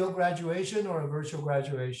have a real graduation or a virtual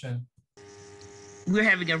graduation? We're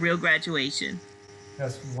having a real graduation.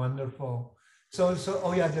 That's wonderful. So,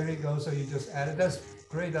 oh yeah, there you go. So you just added, that's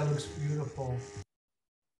great. That looks beautiful.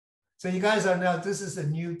 So you guys are now, this is a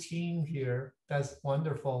new team here. That's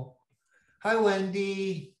wonderful. Hi,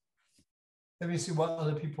 Wendy. Let me see what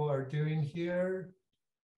other people are doing here.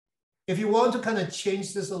 If you want to kind of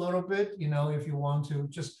change this a little bit, if you want to,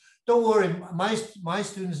 just don't worry. My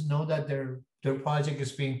students know that their project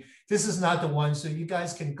is this is not the one. So you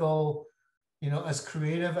guys can go, as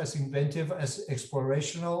creative, as inventive, as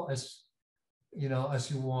explorational as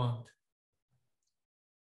you want.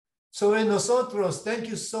 Sobre nosotros, thank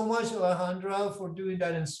you so much, Alejandra, for doing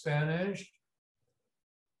that in Spanish.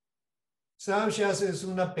 Samshas es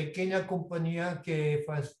una pequeña compañía que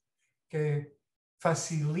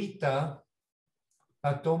facilita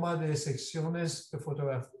la toma de secciones de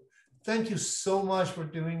fotografía. Thank you so much for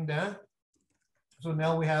doing that. So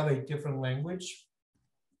now we have a different language.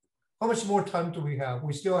 How much more time do we have?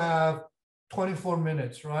 We still have 24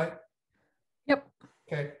 minutes, right? Yep.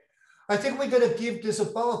 Okay. I think we're going to give this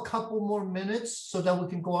about a couple more minutes so that we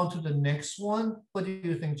can go on to the next one. What do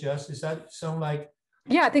you think, Jess? Does that sound like?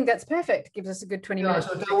 Yeah, I think that's perfect. Gives us a good 20 minutes.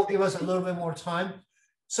 So that will give us a little bit more time.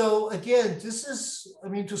 So again, this is,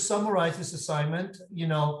 to summarize this assignment,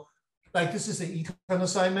 like this is an econ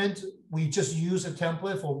assignment. We just use a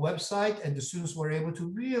template for website, and the students were able to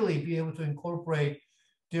really be able to incorporate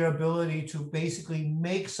their ability to basically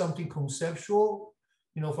make something conceptual,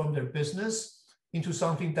 from their business into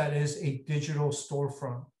something that is a digital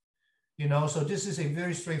storefront. So this is a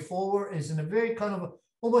very straightforward, it's in a very kind of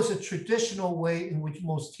almost a traditional way in which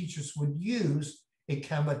most teachers would use a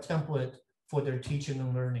Canva template for their teaching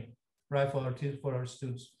and learning, right? For our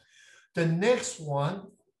students. The next one,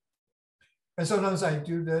 and sometimes I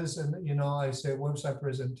do this, and I say website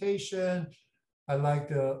presentation.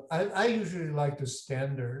 I usually like the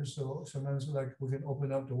standard. So sometimes like we can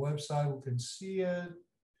open up the website, we can see it.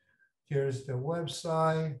 Here's the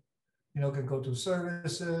website. Can go to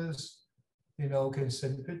services. Can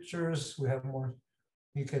send pictures. We have more.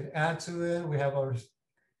 You can add to it. We have our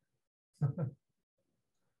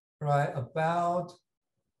right about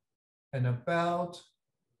and about,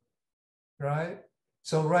 right?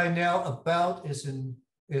 So right now about is in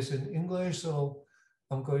English. So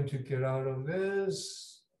I'm going to get out of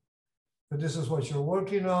this. But this is what you're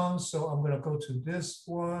working on. So I'm going to go to this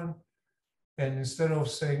one. And instead of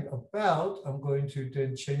saying about, I'm going to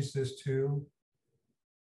then change this to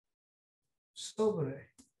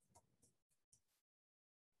sobre.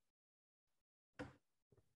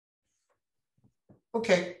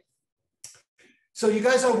 Okay. So you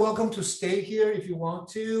guys are welcome to stay here if you want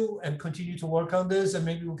to and continue to work on this, and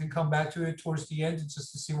maybe we can come back to it towards the end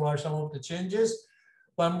just to see what are some of the changes.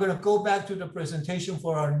 But I'm going to go back to the presentation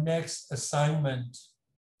for our next assignment.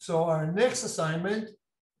 So our next assignment,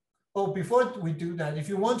 before we do that, if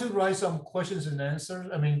you want to write some questions and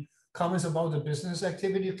answers, comments about the business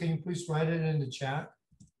activity, can you please write it in the chat?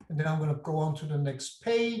 And then I'm going to go on to the next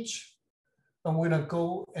page. I'm going to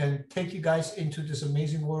go and take you guys into this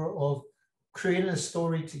amazing world of creating a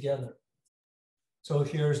story together. So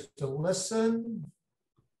here's the lesson.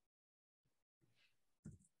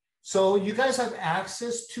 So you guys have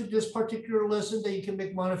access to this particular lesson that you can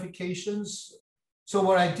make modifications. So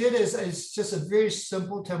what I did is it's just a very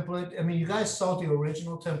simple template. You guys saw the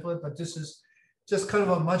original template, but this is just kind of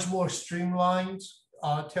a much more streamlined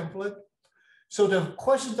template. So the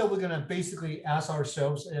questions that we're going to basically ask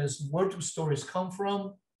ourselves is, where do stories come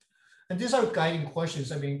from? And these are guiding questions.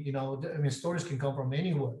 Stories can come from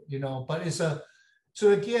anywhere, but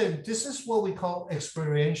so again, this is what we call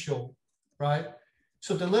experiential, right?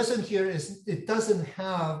 So the lesson here is it doesn't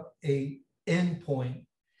have a endpoint.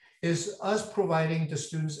 It's us providing the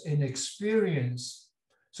students an experience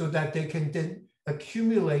so that they can then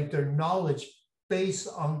accumulate their knowledge based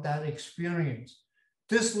on that experience.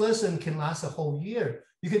 This lesson can last a whole year.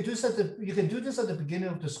 You can do this at the beginning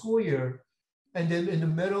of the school year, and then in the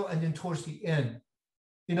middle, and then towards the end.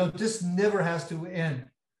 This never has to end.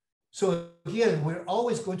 So again, we're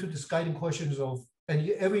always going to these guiding questions of, And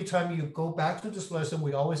every time you go back to this lesson,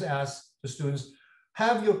 we always ask the students,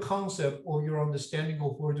 have your concept or your understanding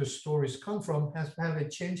of where the stories come from, have it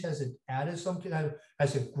changed? Has it added something?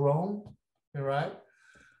 Has it grown? All right.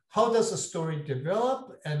 How does a story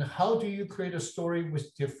develop? And how do you create a story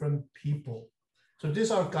with different people? So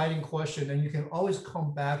these are guiding questions, and you can always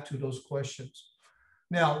come back to those questions.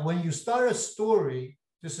 Now, when you start a story,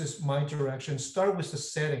 this is my direction, start with the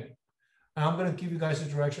setting. And I'm going to give you guys a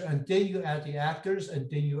direction, and then you add the actors, and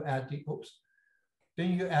then you add the,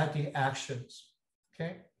 then you add the actions,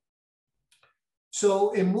 okay?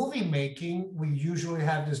 So in movie making, we usually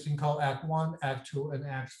have this thing called Act 1, Act 2, and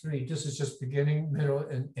Act 3. This is just beginning, middle,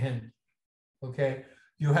 and end, okay?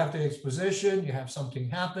 You have the exposition, you have something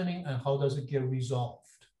happening, and how does it get resolved?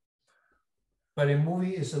 But in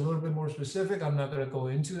movie, it's a little bit more specific. I'm not going to go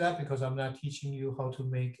into that because I'm not teaching you how to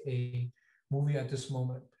make a movie at this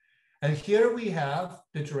moment. And here we have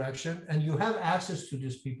the direction, and you have access to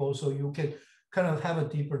these people, so you can kind of have a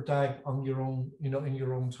deeper dive on your own, you know, in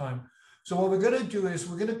your own time. So what we're going to do is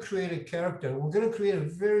we're going to create a character. We're going to create a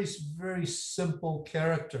very, very simple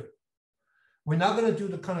character. We're not going to do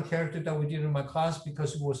the kind of character that we did in my class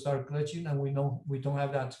because it will start glitching, and we know we don't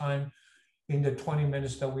have that time in the 20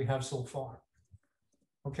 minutes that we have so far.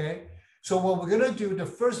 Okay, so what we're going to do, the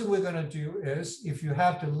first thing we're going to do is, if you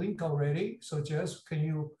have the link already, so Jess, can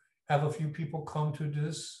you have a few people come to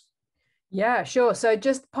this? Yeah, sure. So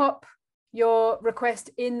just pop your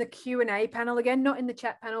request in the Q&A panel again, not in the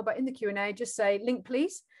chat panel, but in the Q&A, just say link,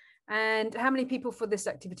 please. And how many people for this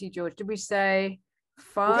activity, George? Did we say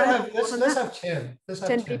 5? Let's have 10. Let's have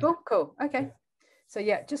 10 people? Cool. Okay. Yeah. So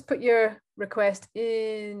yeah, just put your request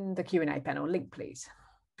in the Q&A panel. Link, please.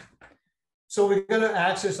 So we're going to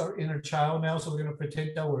access our inner child now. So we're going to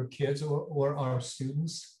pretend that we're kids or our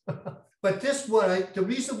students. But this the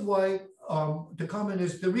reason why the comment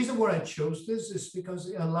is, the reason why I chose this is because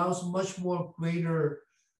it allows much more greater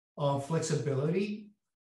flexibility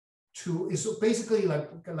to, it's basically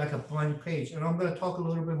like a blank page. And I'm going to talk a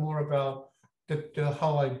little bit more about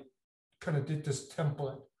how I kind of did this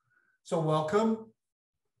template. So welcome.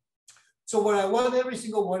 So what I want every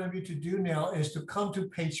single one of you to do now is to come to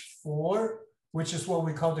page 4, which is what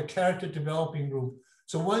we call the character developing room.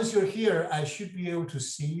 So once you're here, I should be able to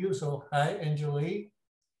see you. So hi, Angelique,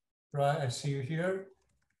 right? I see you here.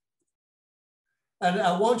 And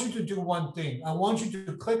I want you to do one thing. I want you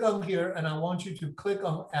to click on here, and I want you to click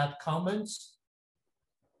on add comments.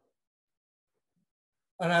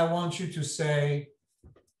 And I want you to say,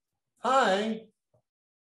 hi,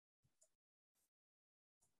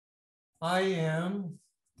 I am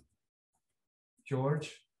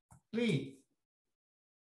George Lee.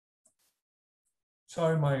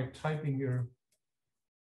 Sorry, my typing here.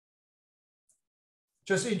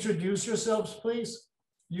 Just introduce yourselves, please,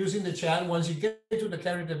 using the chat. Once you get to the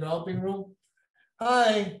character developing room.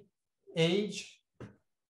 Hi, age.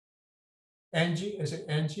 Angie, is it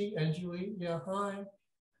Angie? Angie Lee? Yeah, hi.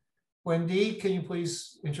 Wendy, can you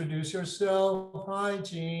please introduce yourself? Hi,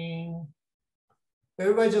 Jean.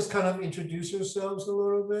 Everybody just kind of introduce yourselves a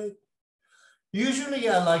little bit. Usually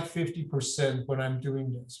I like 50% when I'm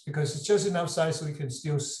doing this because it's just enough size so you can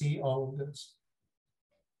still see all of this.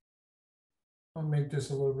 I'll make this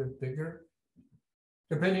a little bit bigger,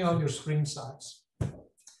 depending on your screen size.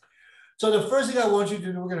 So the first thing I want you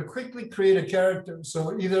to do, we're going to quickly create a character.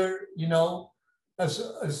 So either, you know,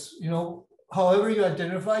 as you know, however you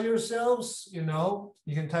identify yourselves, you know,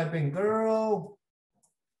 you can type in girl,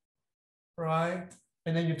 right?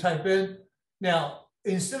 And then you type in. Now,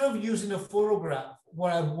 instead of using a photograph,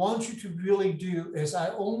 what I want you to really do is I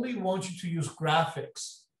only want you to use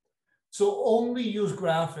graphics. So only use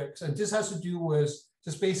graphics. And this has to do with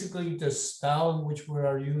just basically the style in which we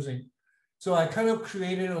are using. So I kind of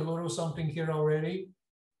created a little something here already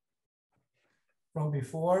from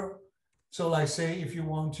before. So like say, if you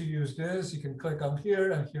want to use this, you can click on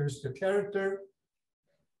here and here's the character,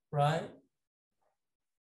 right?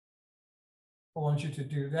 I want you to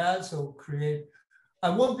do that. So create. I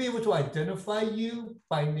won't be able to identify you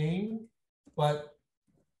by name, but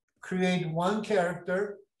create one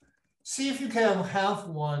character. See if you can have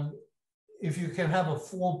one, if you can have a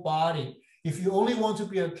full body. If you only want to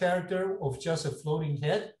be a character of just a floating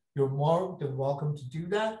head, you're more than welcome to do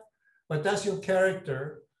that. But that's your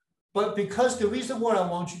character. But because the reason what I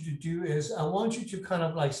want you to do is I want you to kind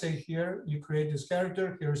of like say here, you create this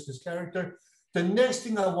character, here's this character. The next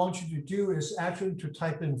thing I want you to do is actually to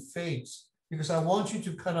type in face, because I want you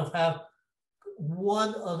to kind of have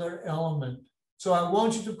one other element. So I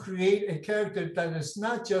want you to create a character that is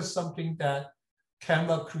not just something that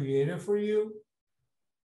Canva created for you,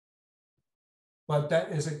 but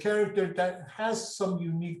that is a character that has some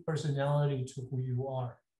unique personality to who you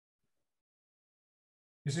are.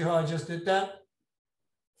 You see how I just did that?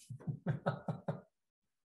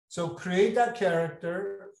 So create that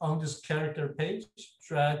character on this character page,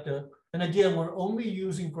 drag the, and again, we're only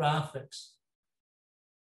using graphics.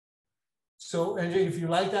 So, and if you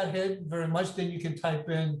like that head very much, then you can type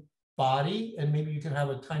in body, and maybe you can have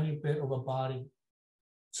a tiny bit of a body.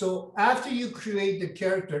 So after you create the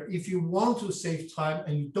character, if you want to save time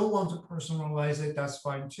and you don't want to personalize it, that's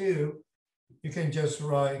fine too. You can just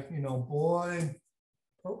write, you know, boy,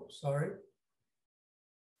 oh, sorry.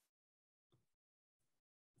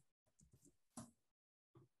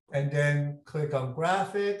 And then click on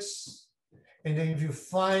graphics. And then if you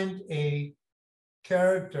find a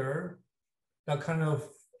character that kind of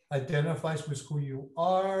identifies with who you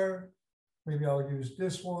are, maybe I'll use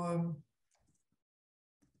this one.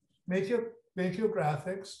 Make your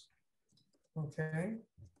graphics, okay?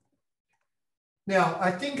 Now,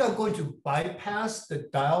 I think I'm going to bypass the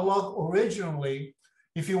dialogue originally.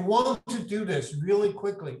 If you want to do this really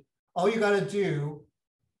quickly, all you gotta do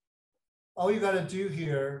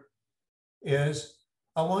here is,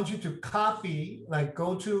 I want you to copy, like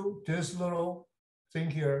go to this little thing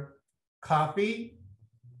here, copy,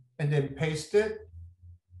 and then paste it.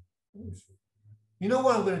 You know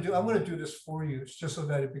what I'm going to do? I'm going to do this for you, just so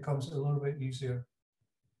that it becomes a little bit easier.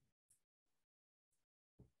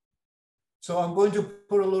 So I'm going to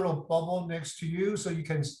put a little bubble next to you so you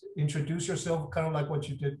can introduce yourself, kind of like what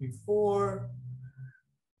you did before.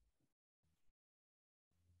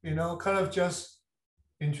 You know, kind of just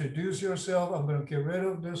introduce yourself. I'm going to get rid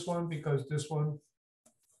of this one because this one,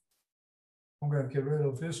 I'm going to get rid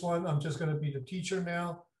of this one. I'm just going to be the teacher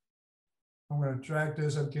now. I'm going to drag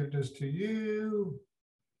this and give this to you.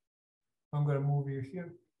 I'm going to move you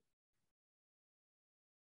here.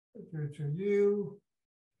 Here to you.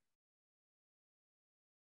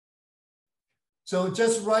 So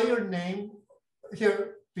just write your name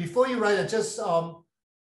here. Before you write it, just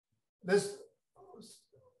this,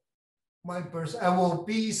 my birthday. I will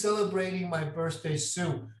be celebrating my birthday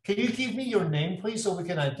soon. Can you give me your name, please, so we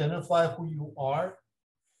can identify who you are?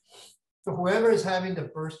 So whoever is having the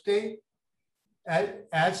birthday,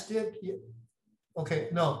 okay,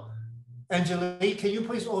 no. Angelique, can you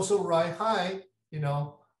please also write hi, you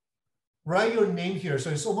know, write your name here. So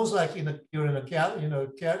it's almost like you're in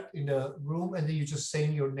the room, and then you just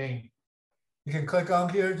saying your name. You can click on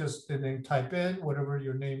here, just and then type in whatever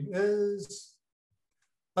your name is.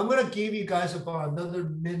 I'm gonna give you guys about another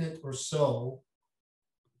minute or so.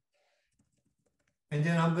 And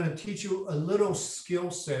then I'm gonna teach you a little skill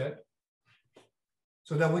set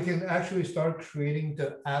so that we can actually start creating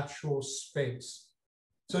the actual space.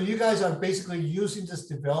 So you guys are basically using this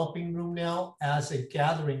developing room now as a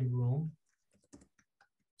gathering room.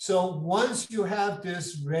 So once you have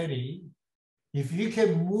this ready, if you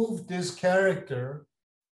can move this character,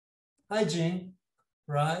 hi Jean,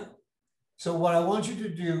 right? So what I want you to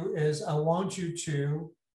do is I want you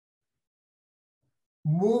to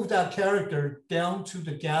move that character down to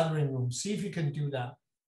the gathering room. See if you can do that.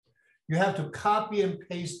 You have to copy and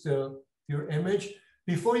paste your image.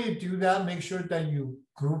 Before you do that, make sure that you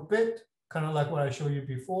group it, kind of like what I showed you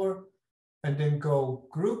before, and then go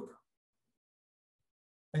group.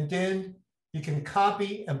 And then you can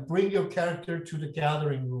copy and bring your character to the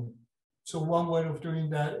gathering room. So one way of doing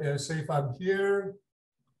that is, say if I'm here,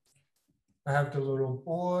 I have the little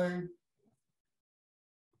boy.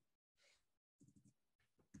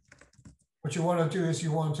 What you want to do is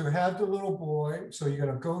you want to have the little boy. So you're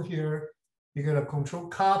going to go here, you're going to control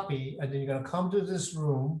copy, and then you're going to come to this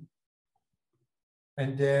room.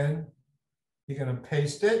 And then you're going to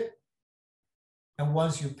paste it. And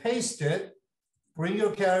once you paste it, bring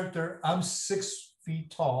your character. I'm 6 feet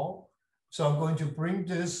tall. So I'm going to bring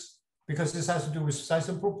this, because this has to do with size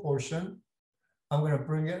and proportion. I'm going to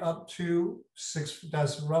bring it up to 6 feet.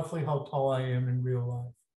 That's roughly how tall I am in real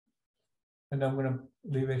life. And I'm going to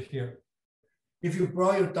leave it here. If you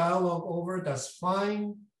brought your dialogue over, that's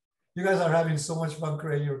fine. You guys are having so much fun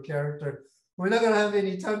creating your character. We're not going to have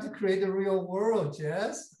any time to create the real world,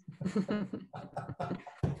 Jess.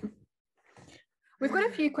 We've got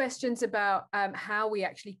a few questions about how we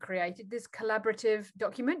actually created this collaborative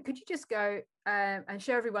document. Could you just go and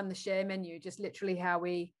show everyone the share menu, just literally how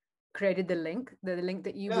we created the link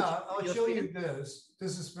that you would. Yeah, I'll show you this.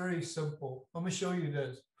 This is very simple. I'm going to show you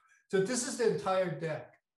this. So this is the entire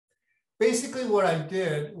deck. Basically what I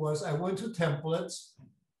did was I went to templates.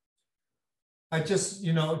 I just,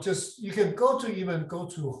 you can go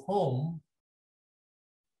to home,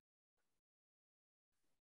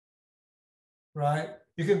 right?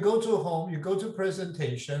 you can go to home, you go to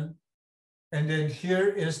presentation, and then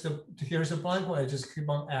here's a blank one. I just keep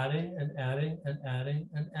on adding and adding and adding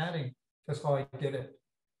and adding. That's how I did it.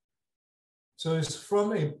 So it's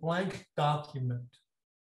from a blank document.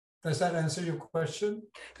 Does that answer your question?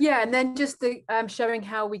 Yeah, and then just the showing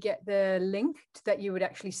how we get the link that you would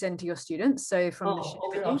actually send to your students. So from the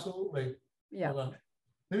okay, menu. absolutely. Yeah. Hold on.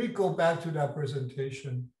 Let me go back to that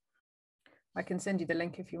presentation. I can send you the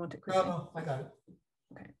link if you want it quickly. No, I got it.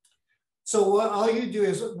 Okay. So what all you do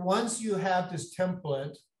is once you have this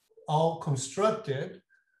template all constructed,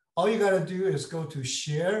 all you got to do is go to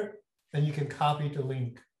share and you can copy the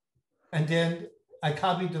link. And then I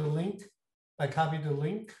copied the link.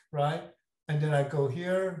 Right? And then I go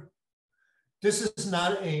here. This is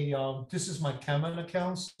not a, this is my Canva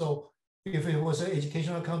account. So if it was an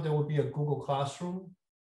educational account, there would be a Google Classroom.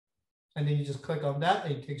 And then you just click on that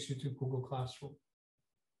and it takes you to Google Classroom.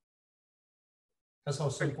 That's how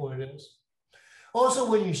simple it is.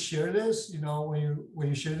 Also, when you share this, when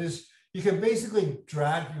you share this, you can basically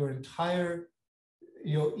drag your entire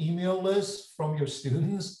email list from your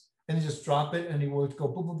students and just drop it and it will go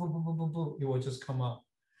boom, boom, boom, boom, boom, boom, boom. It will just come up.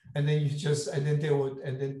 And then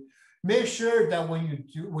then make sure that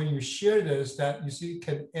when you share this, that you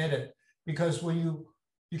can edit, because when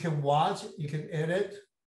you can watch, you can edit,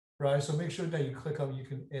 right? So make sure that you click on, you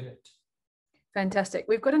can edit. Fantastic.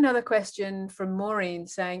 We've got another question from Maureen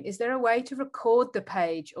saying, is there a way to record the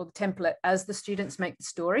page or the template as the students make the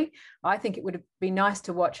story? I think it would be nice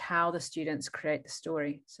to watch how the students create the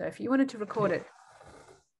story. So if you wanted to record it.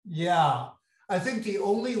 Yeah, I think the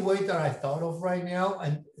only way that I thought of right now,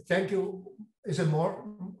 and thank you, is it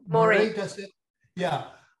Maureen? That's it. Yeah,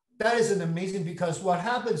 that is an amazing, because what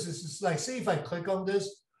happens is, it's like, say if I click on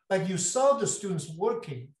this, like you saw the students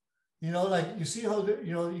working, like you see how,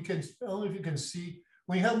 you can, I don't know if you can see,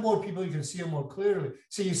 when you have more people, you can see it more clearly.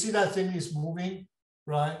 So you see that thing is moving,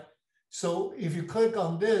 right? So if you click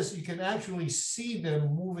on this, you can actually see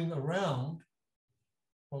them moving around.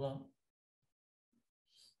 Hold on.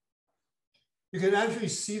 You can actually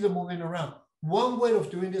see them moving around. One way of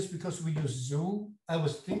doing this, because we use Zoom, I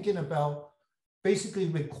was thinking about basically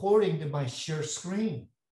recording my share screen.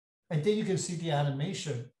 And then you can see the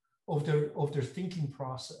animation of their thinking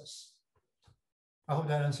process. I hope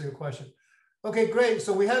that answers your question. Okay, great.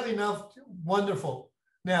 So we have enough. Wonderful.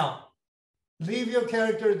 Now, leave your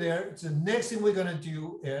character there. So the next thing we're going to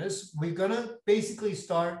do is we're going to basically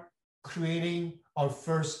start creating our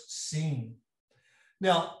first scene.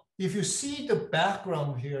 Now, if you see the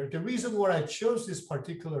background here, the reason why I chose this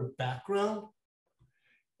particular background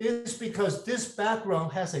is because this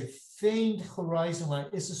background has a faint horizon line.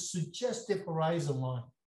 It's a suggestive horizon line.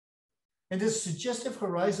 And this suggestive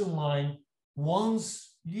horizon line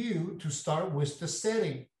wants you to start with the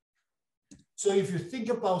setting. So if you think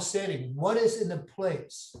about setting, what is in the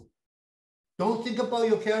place? Don't think about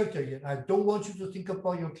your character yet. I don't want you to think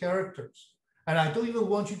about your characters. And I don't even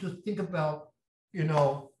want you to think about,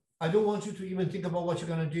 I don't want you to even think about what you're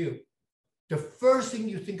going to do. The first thing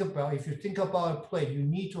you think about, if you think about a play, you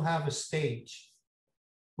need to have a stage.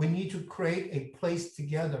 We need to create a place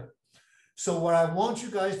together. So what I want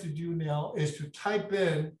you guys to do now is to type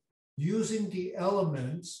in, using the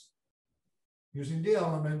elements,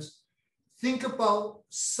 think about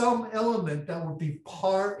some element that would be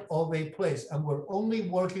part of a place. And we're only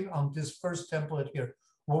working on this first template here.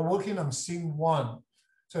 We're working on scene 1.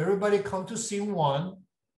 So everybody come to scene 1.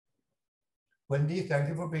 Wendy, thank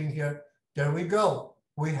you for being here. There we go.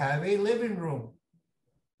 We have a living room,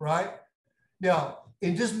 right? Now,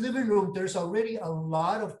 in this living room, there's already a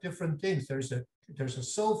lot of different things. There's a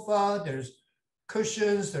sofa, there's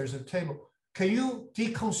cushions, there's a table. Can you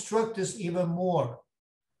deconstruct this even more?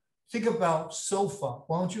 Think about sofa.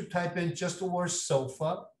 Why don't you type in just the word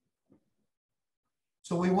sofa?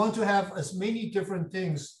 So we want to have as many different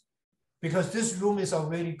things because this room is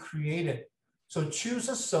already created. So choose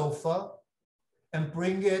a sofa and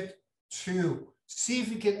bring it to, see if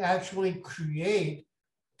you can actually create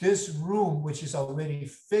this room, which is already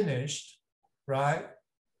finished, right?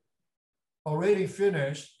 Already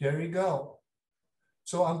finished, there you go.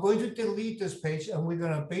 So I'm going to delete this page and we're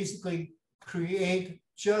gonna basically create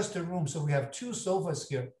just a room. So we have 2 sofas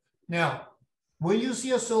here. Now, when you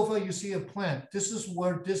see a sofa, you see a plant. This is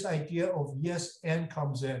where this idea of yes and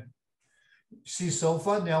comes in. See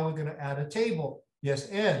sofa, now we're gonna add a table. Yes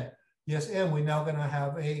and. Yes, and we're now gonna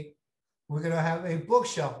have a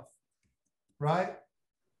bookshelf, right?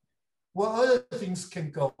 What other things can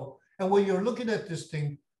go? And when you're looking at this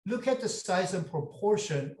thing, look at the size and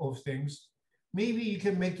proportion of things. Maybe you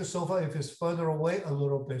can make the sofa, if it's further away, a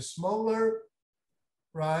little bit smaller,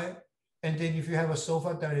 right? And then if you have a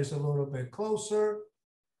sofa that is a little bit closer,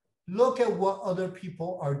 look at what other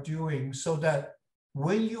people are doing so that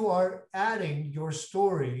when you are adding your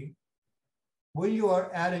story,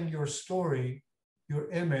 your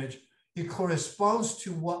image, it corresponds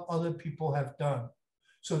to what other people have done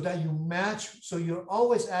so that you match. So you're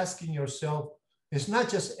always asking yourself, it's not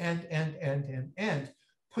just and.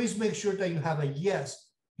 Please make sure that you have a yes.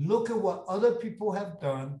 Look at what other people have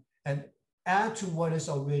done and add to what is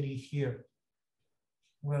already here.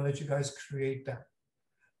 I'm going to let you guys create that.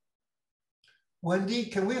 Wendy,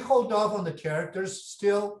 can we hold off on the characters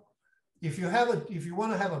still? If you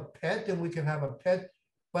want to have a pet, then we can have a pet,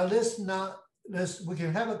 but we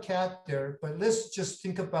can have a cat there, but let's just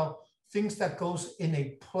think about things that goes in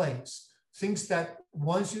a place, things that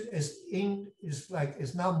once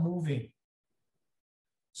is not moving.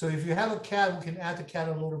 So if you have a cat, we can add the cat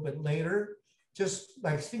a little bit later. Just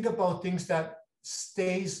like think about things that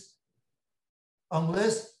stays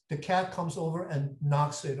unless the cat comes over and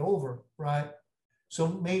knocks it over, right? So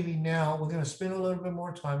maybe now we're going to spend a little bit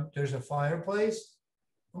more time. There's a fireplace.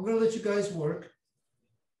 I'm going to let you guys work.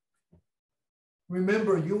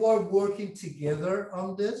 Remember, you are working together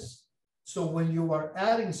on this. So when you are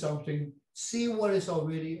adding something, see what is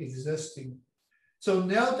already existing. So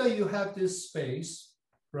now that you have this space,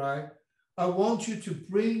 right? I want you to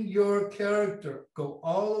bring your character, go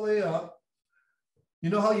all the way up. You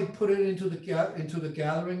know how you put it into the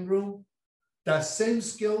gathering room? That same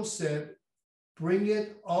skill set, bring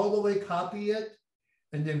it all the way, copy it,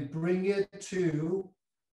 and then bring it to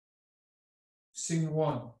scene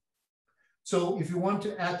 1. So if you want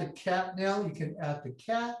to add the cat now, you can add the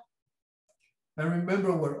cat. And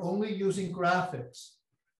remember, we're only using graphics.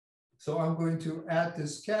 So I'm going to add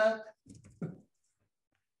this cat.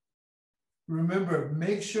 Remember,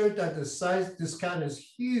 make sure that the size, this cat is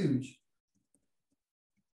huge.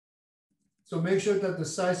 So make sure that the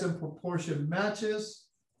size and proportion matches.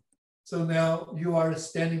 So now you are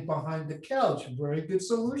standing behind the couch. Very good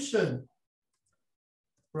solution,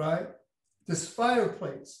 right? This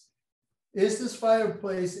fireplace. Is this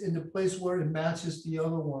fireplace in the place where it matches the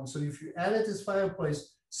other one? So if you added this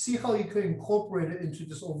fireplace, see how you could incorporate it into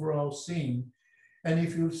this overall scene. And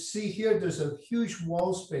if you see here, there's a huge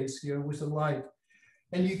wall space here with the light.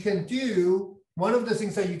 And you can do, one of the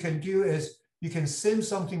things that you can do is you can sim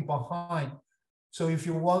something behind. So if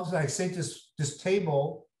you want, like say this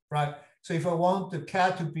table, right? So if I want the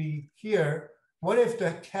cat to be here, what if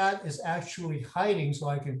the cat is actually hiding? So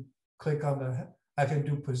I can click on I can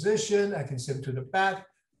do position, I can sim to the back.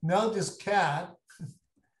 Now this cat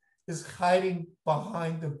is hiding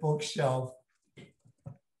behind the bookshelf.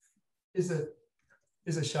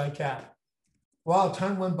 Is a shy cat. Wow,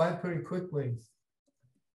 time went by pretty quickly.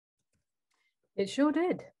 It sure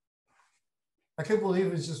did. I can't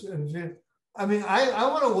believe it's just, I mean, I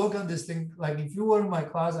want to work on this thing. Like if you were in my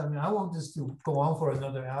class, I mean, I want this to go on for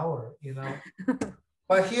another hour, you know?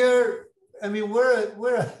 But here, I mean, we're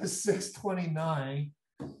at 6:29.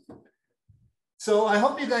 So I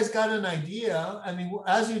hope you guys got an idea. I mean,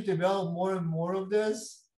 as you develop more and more of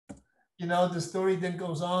this, you know, the story then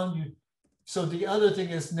goes on. So the other thing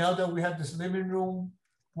is now that we have this living room,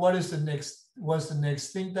 what's the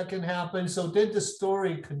next thing that can happen? So then the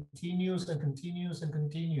story continues and continues and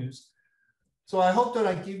continues. So I hope that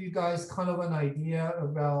I give you guys kind of an idea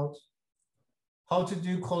about how to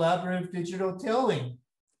do collaborative digital telling.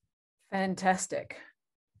 Fantastic.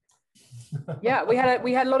 Yeah, we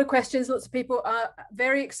had a lot of questions. Lots of people are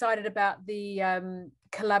very excited about the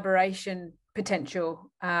collaboration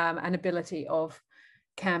potential and ability of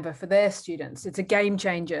Canva for their students. It's a game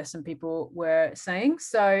changer, some people were saying.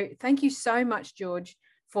 So thank you so much, George,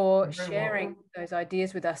 for sharing those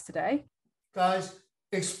ideas with us today. Guys,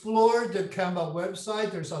 explore the Canva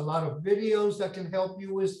website. There's a lot of videos that can help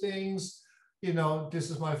you with things. You know,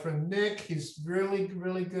 this is my friend Nick. He's really,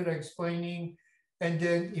 really good at explaining. And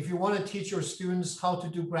then if you want to teach your students how to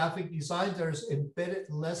do graphic design, there's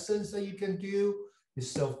embedded lessons that you can do.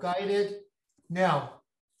 It's self-guided. Now,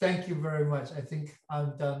 thank you very much. I think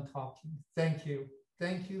I'm done talking. Thank you.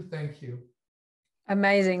 Thank you. Thank you.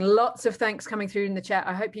 Amazing. Lots of thanks coming through in the chat.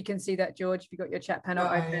 I hope you can see that, George, if you've got your chat panel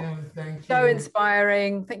open. Thank you. So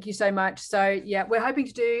inspiring. Thank you so much. So yeah, we're hoping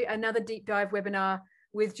to do another deep dive webinar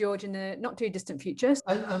with George in the not too distant future.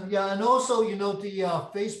 Yeah, and also, you know, the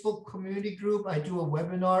Facebook community group, I do a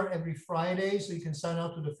webinar every Friday, so you can sign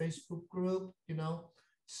up to the Facebook group, you know,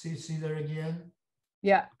 see there again.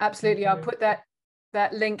 Yeah, absolutely. I'll put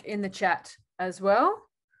that link in the chat as well.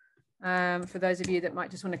 For those of you that might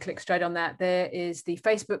just want to click straight on that, there is the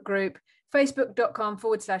Facebook group,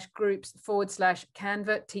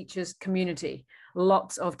 facebook.com/groups/Canva Teachers Community.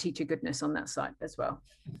 Lots of teacher goodness on that site as well.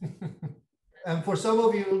 And for some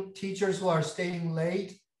of you teachers who are staying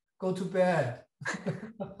late, go to bed.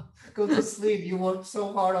 Go to sleep. You worked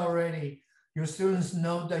so hard already. Your students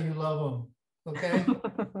know that you love them. Okay?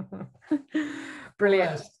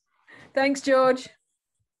 Brilliant. Thanks, George.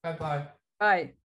 Bye-bye. Bye.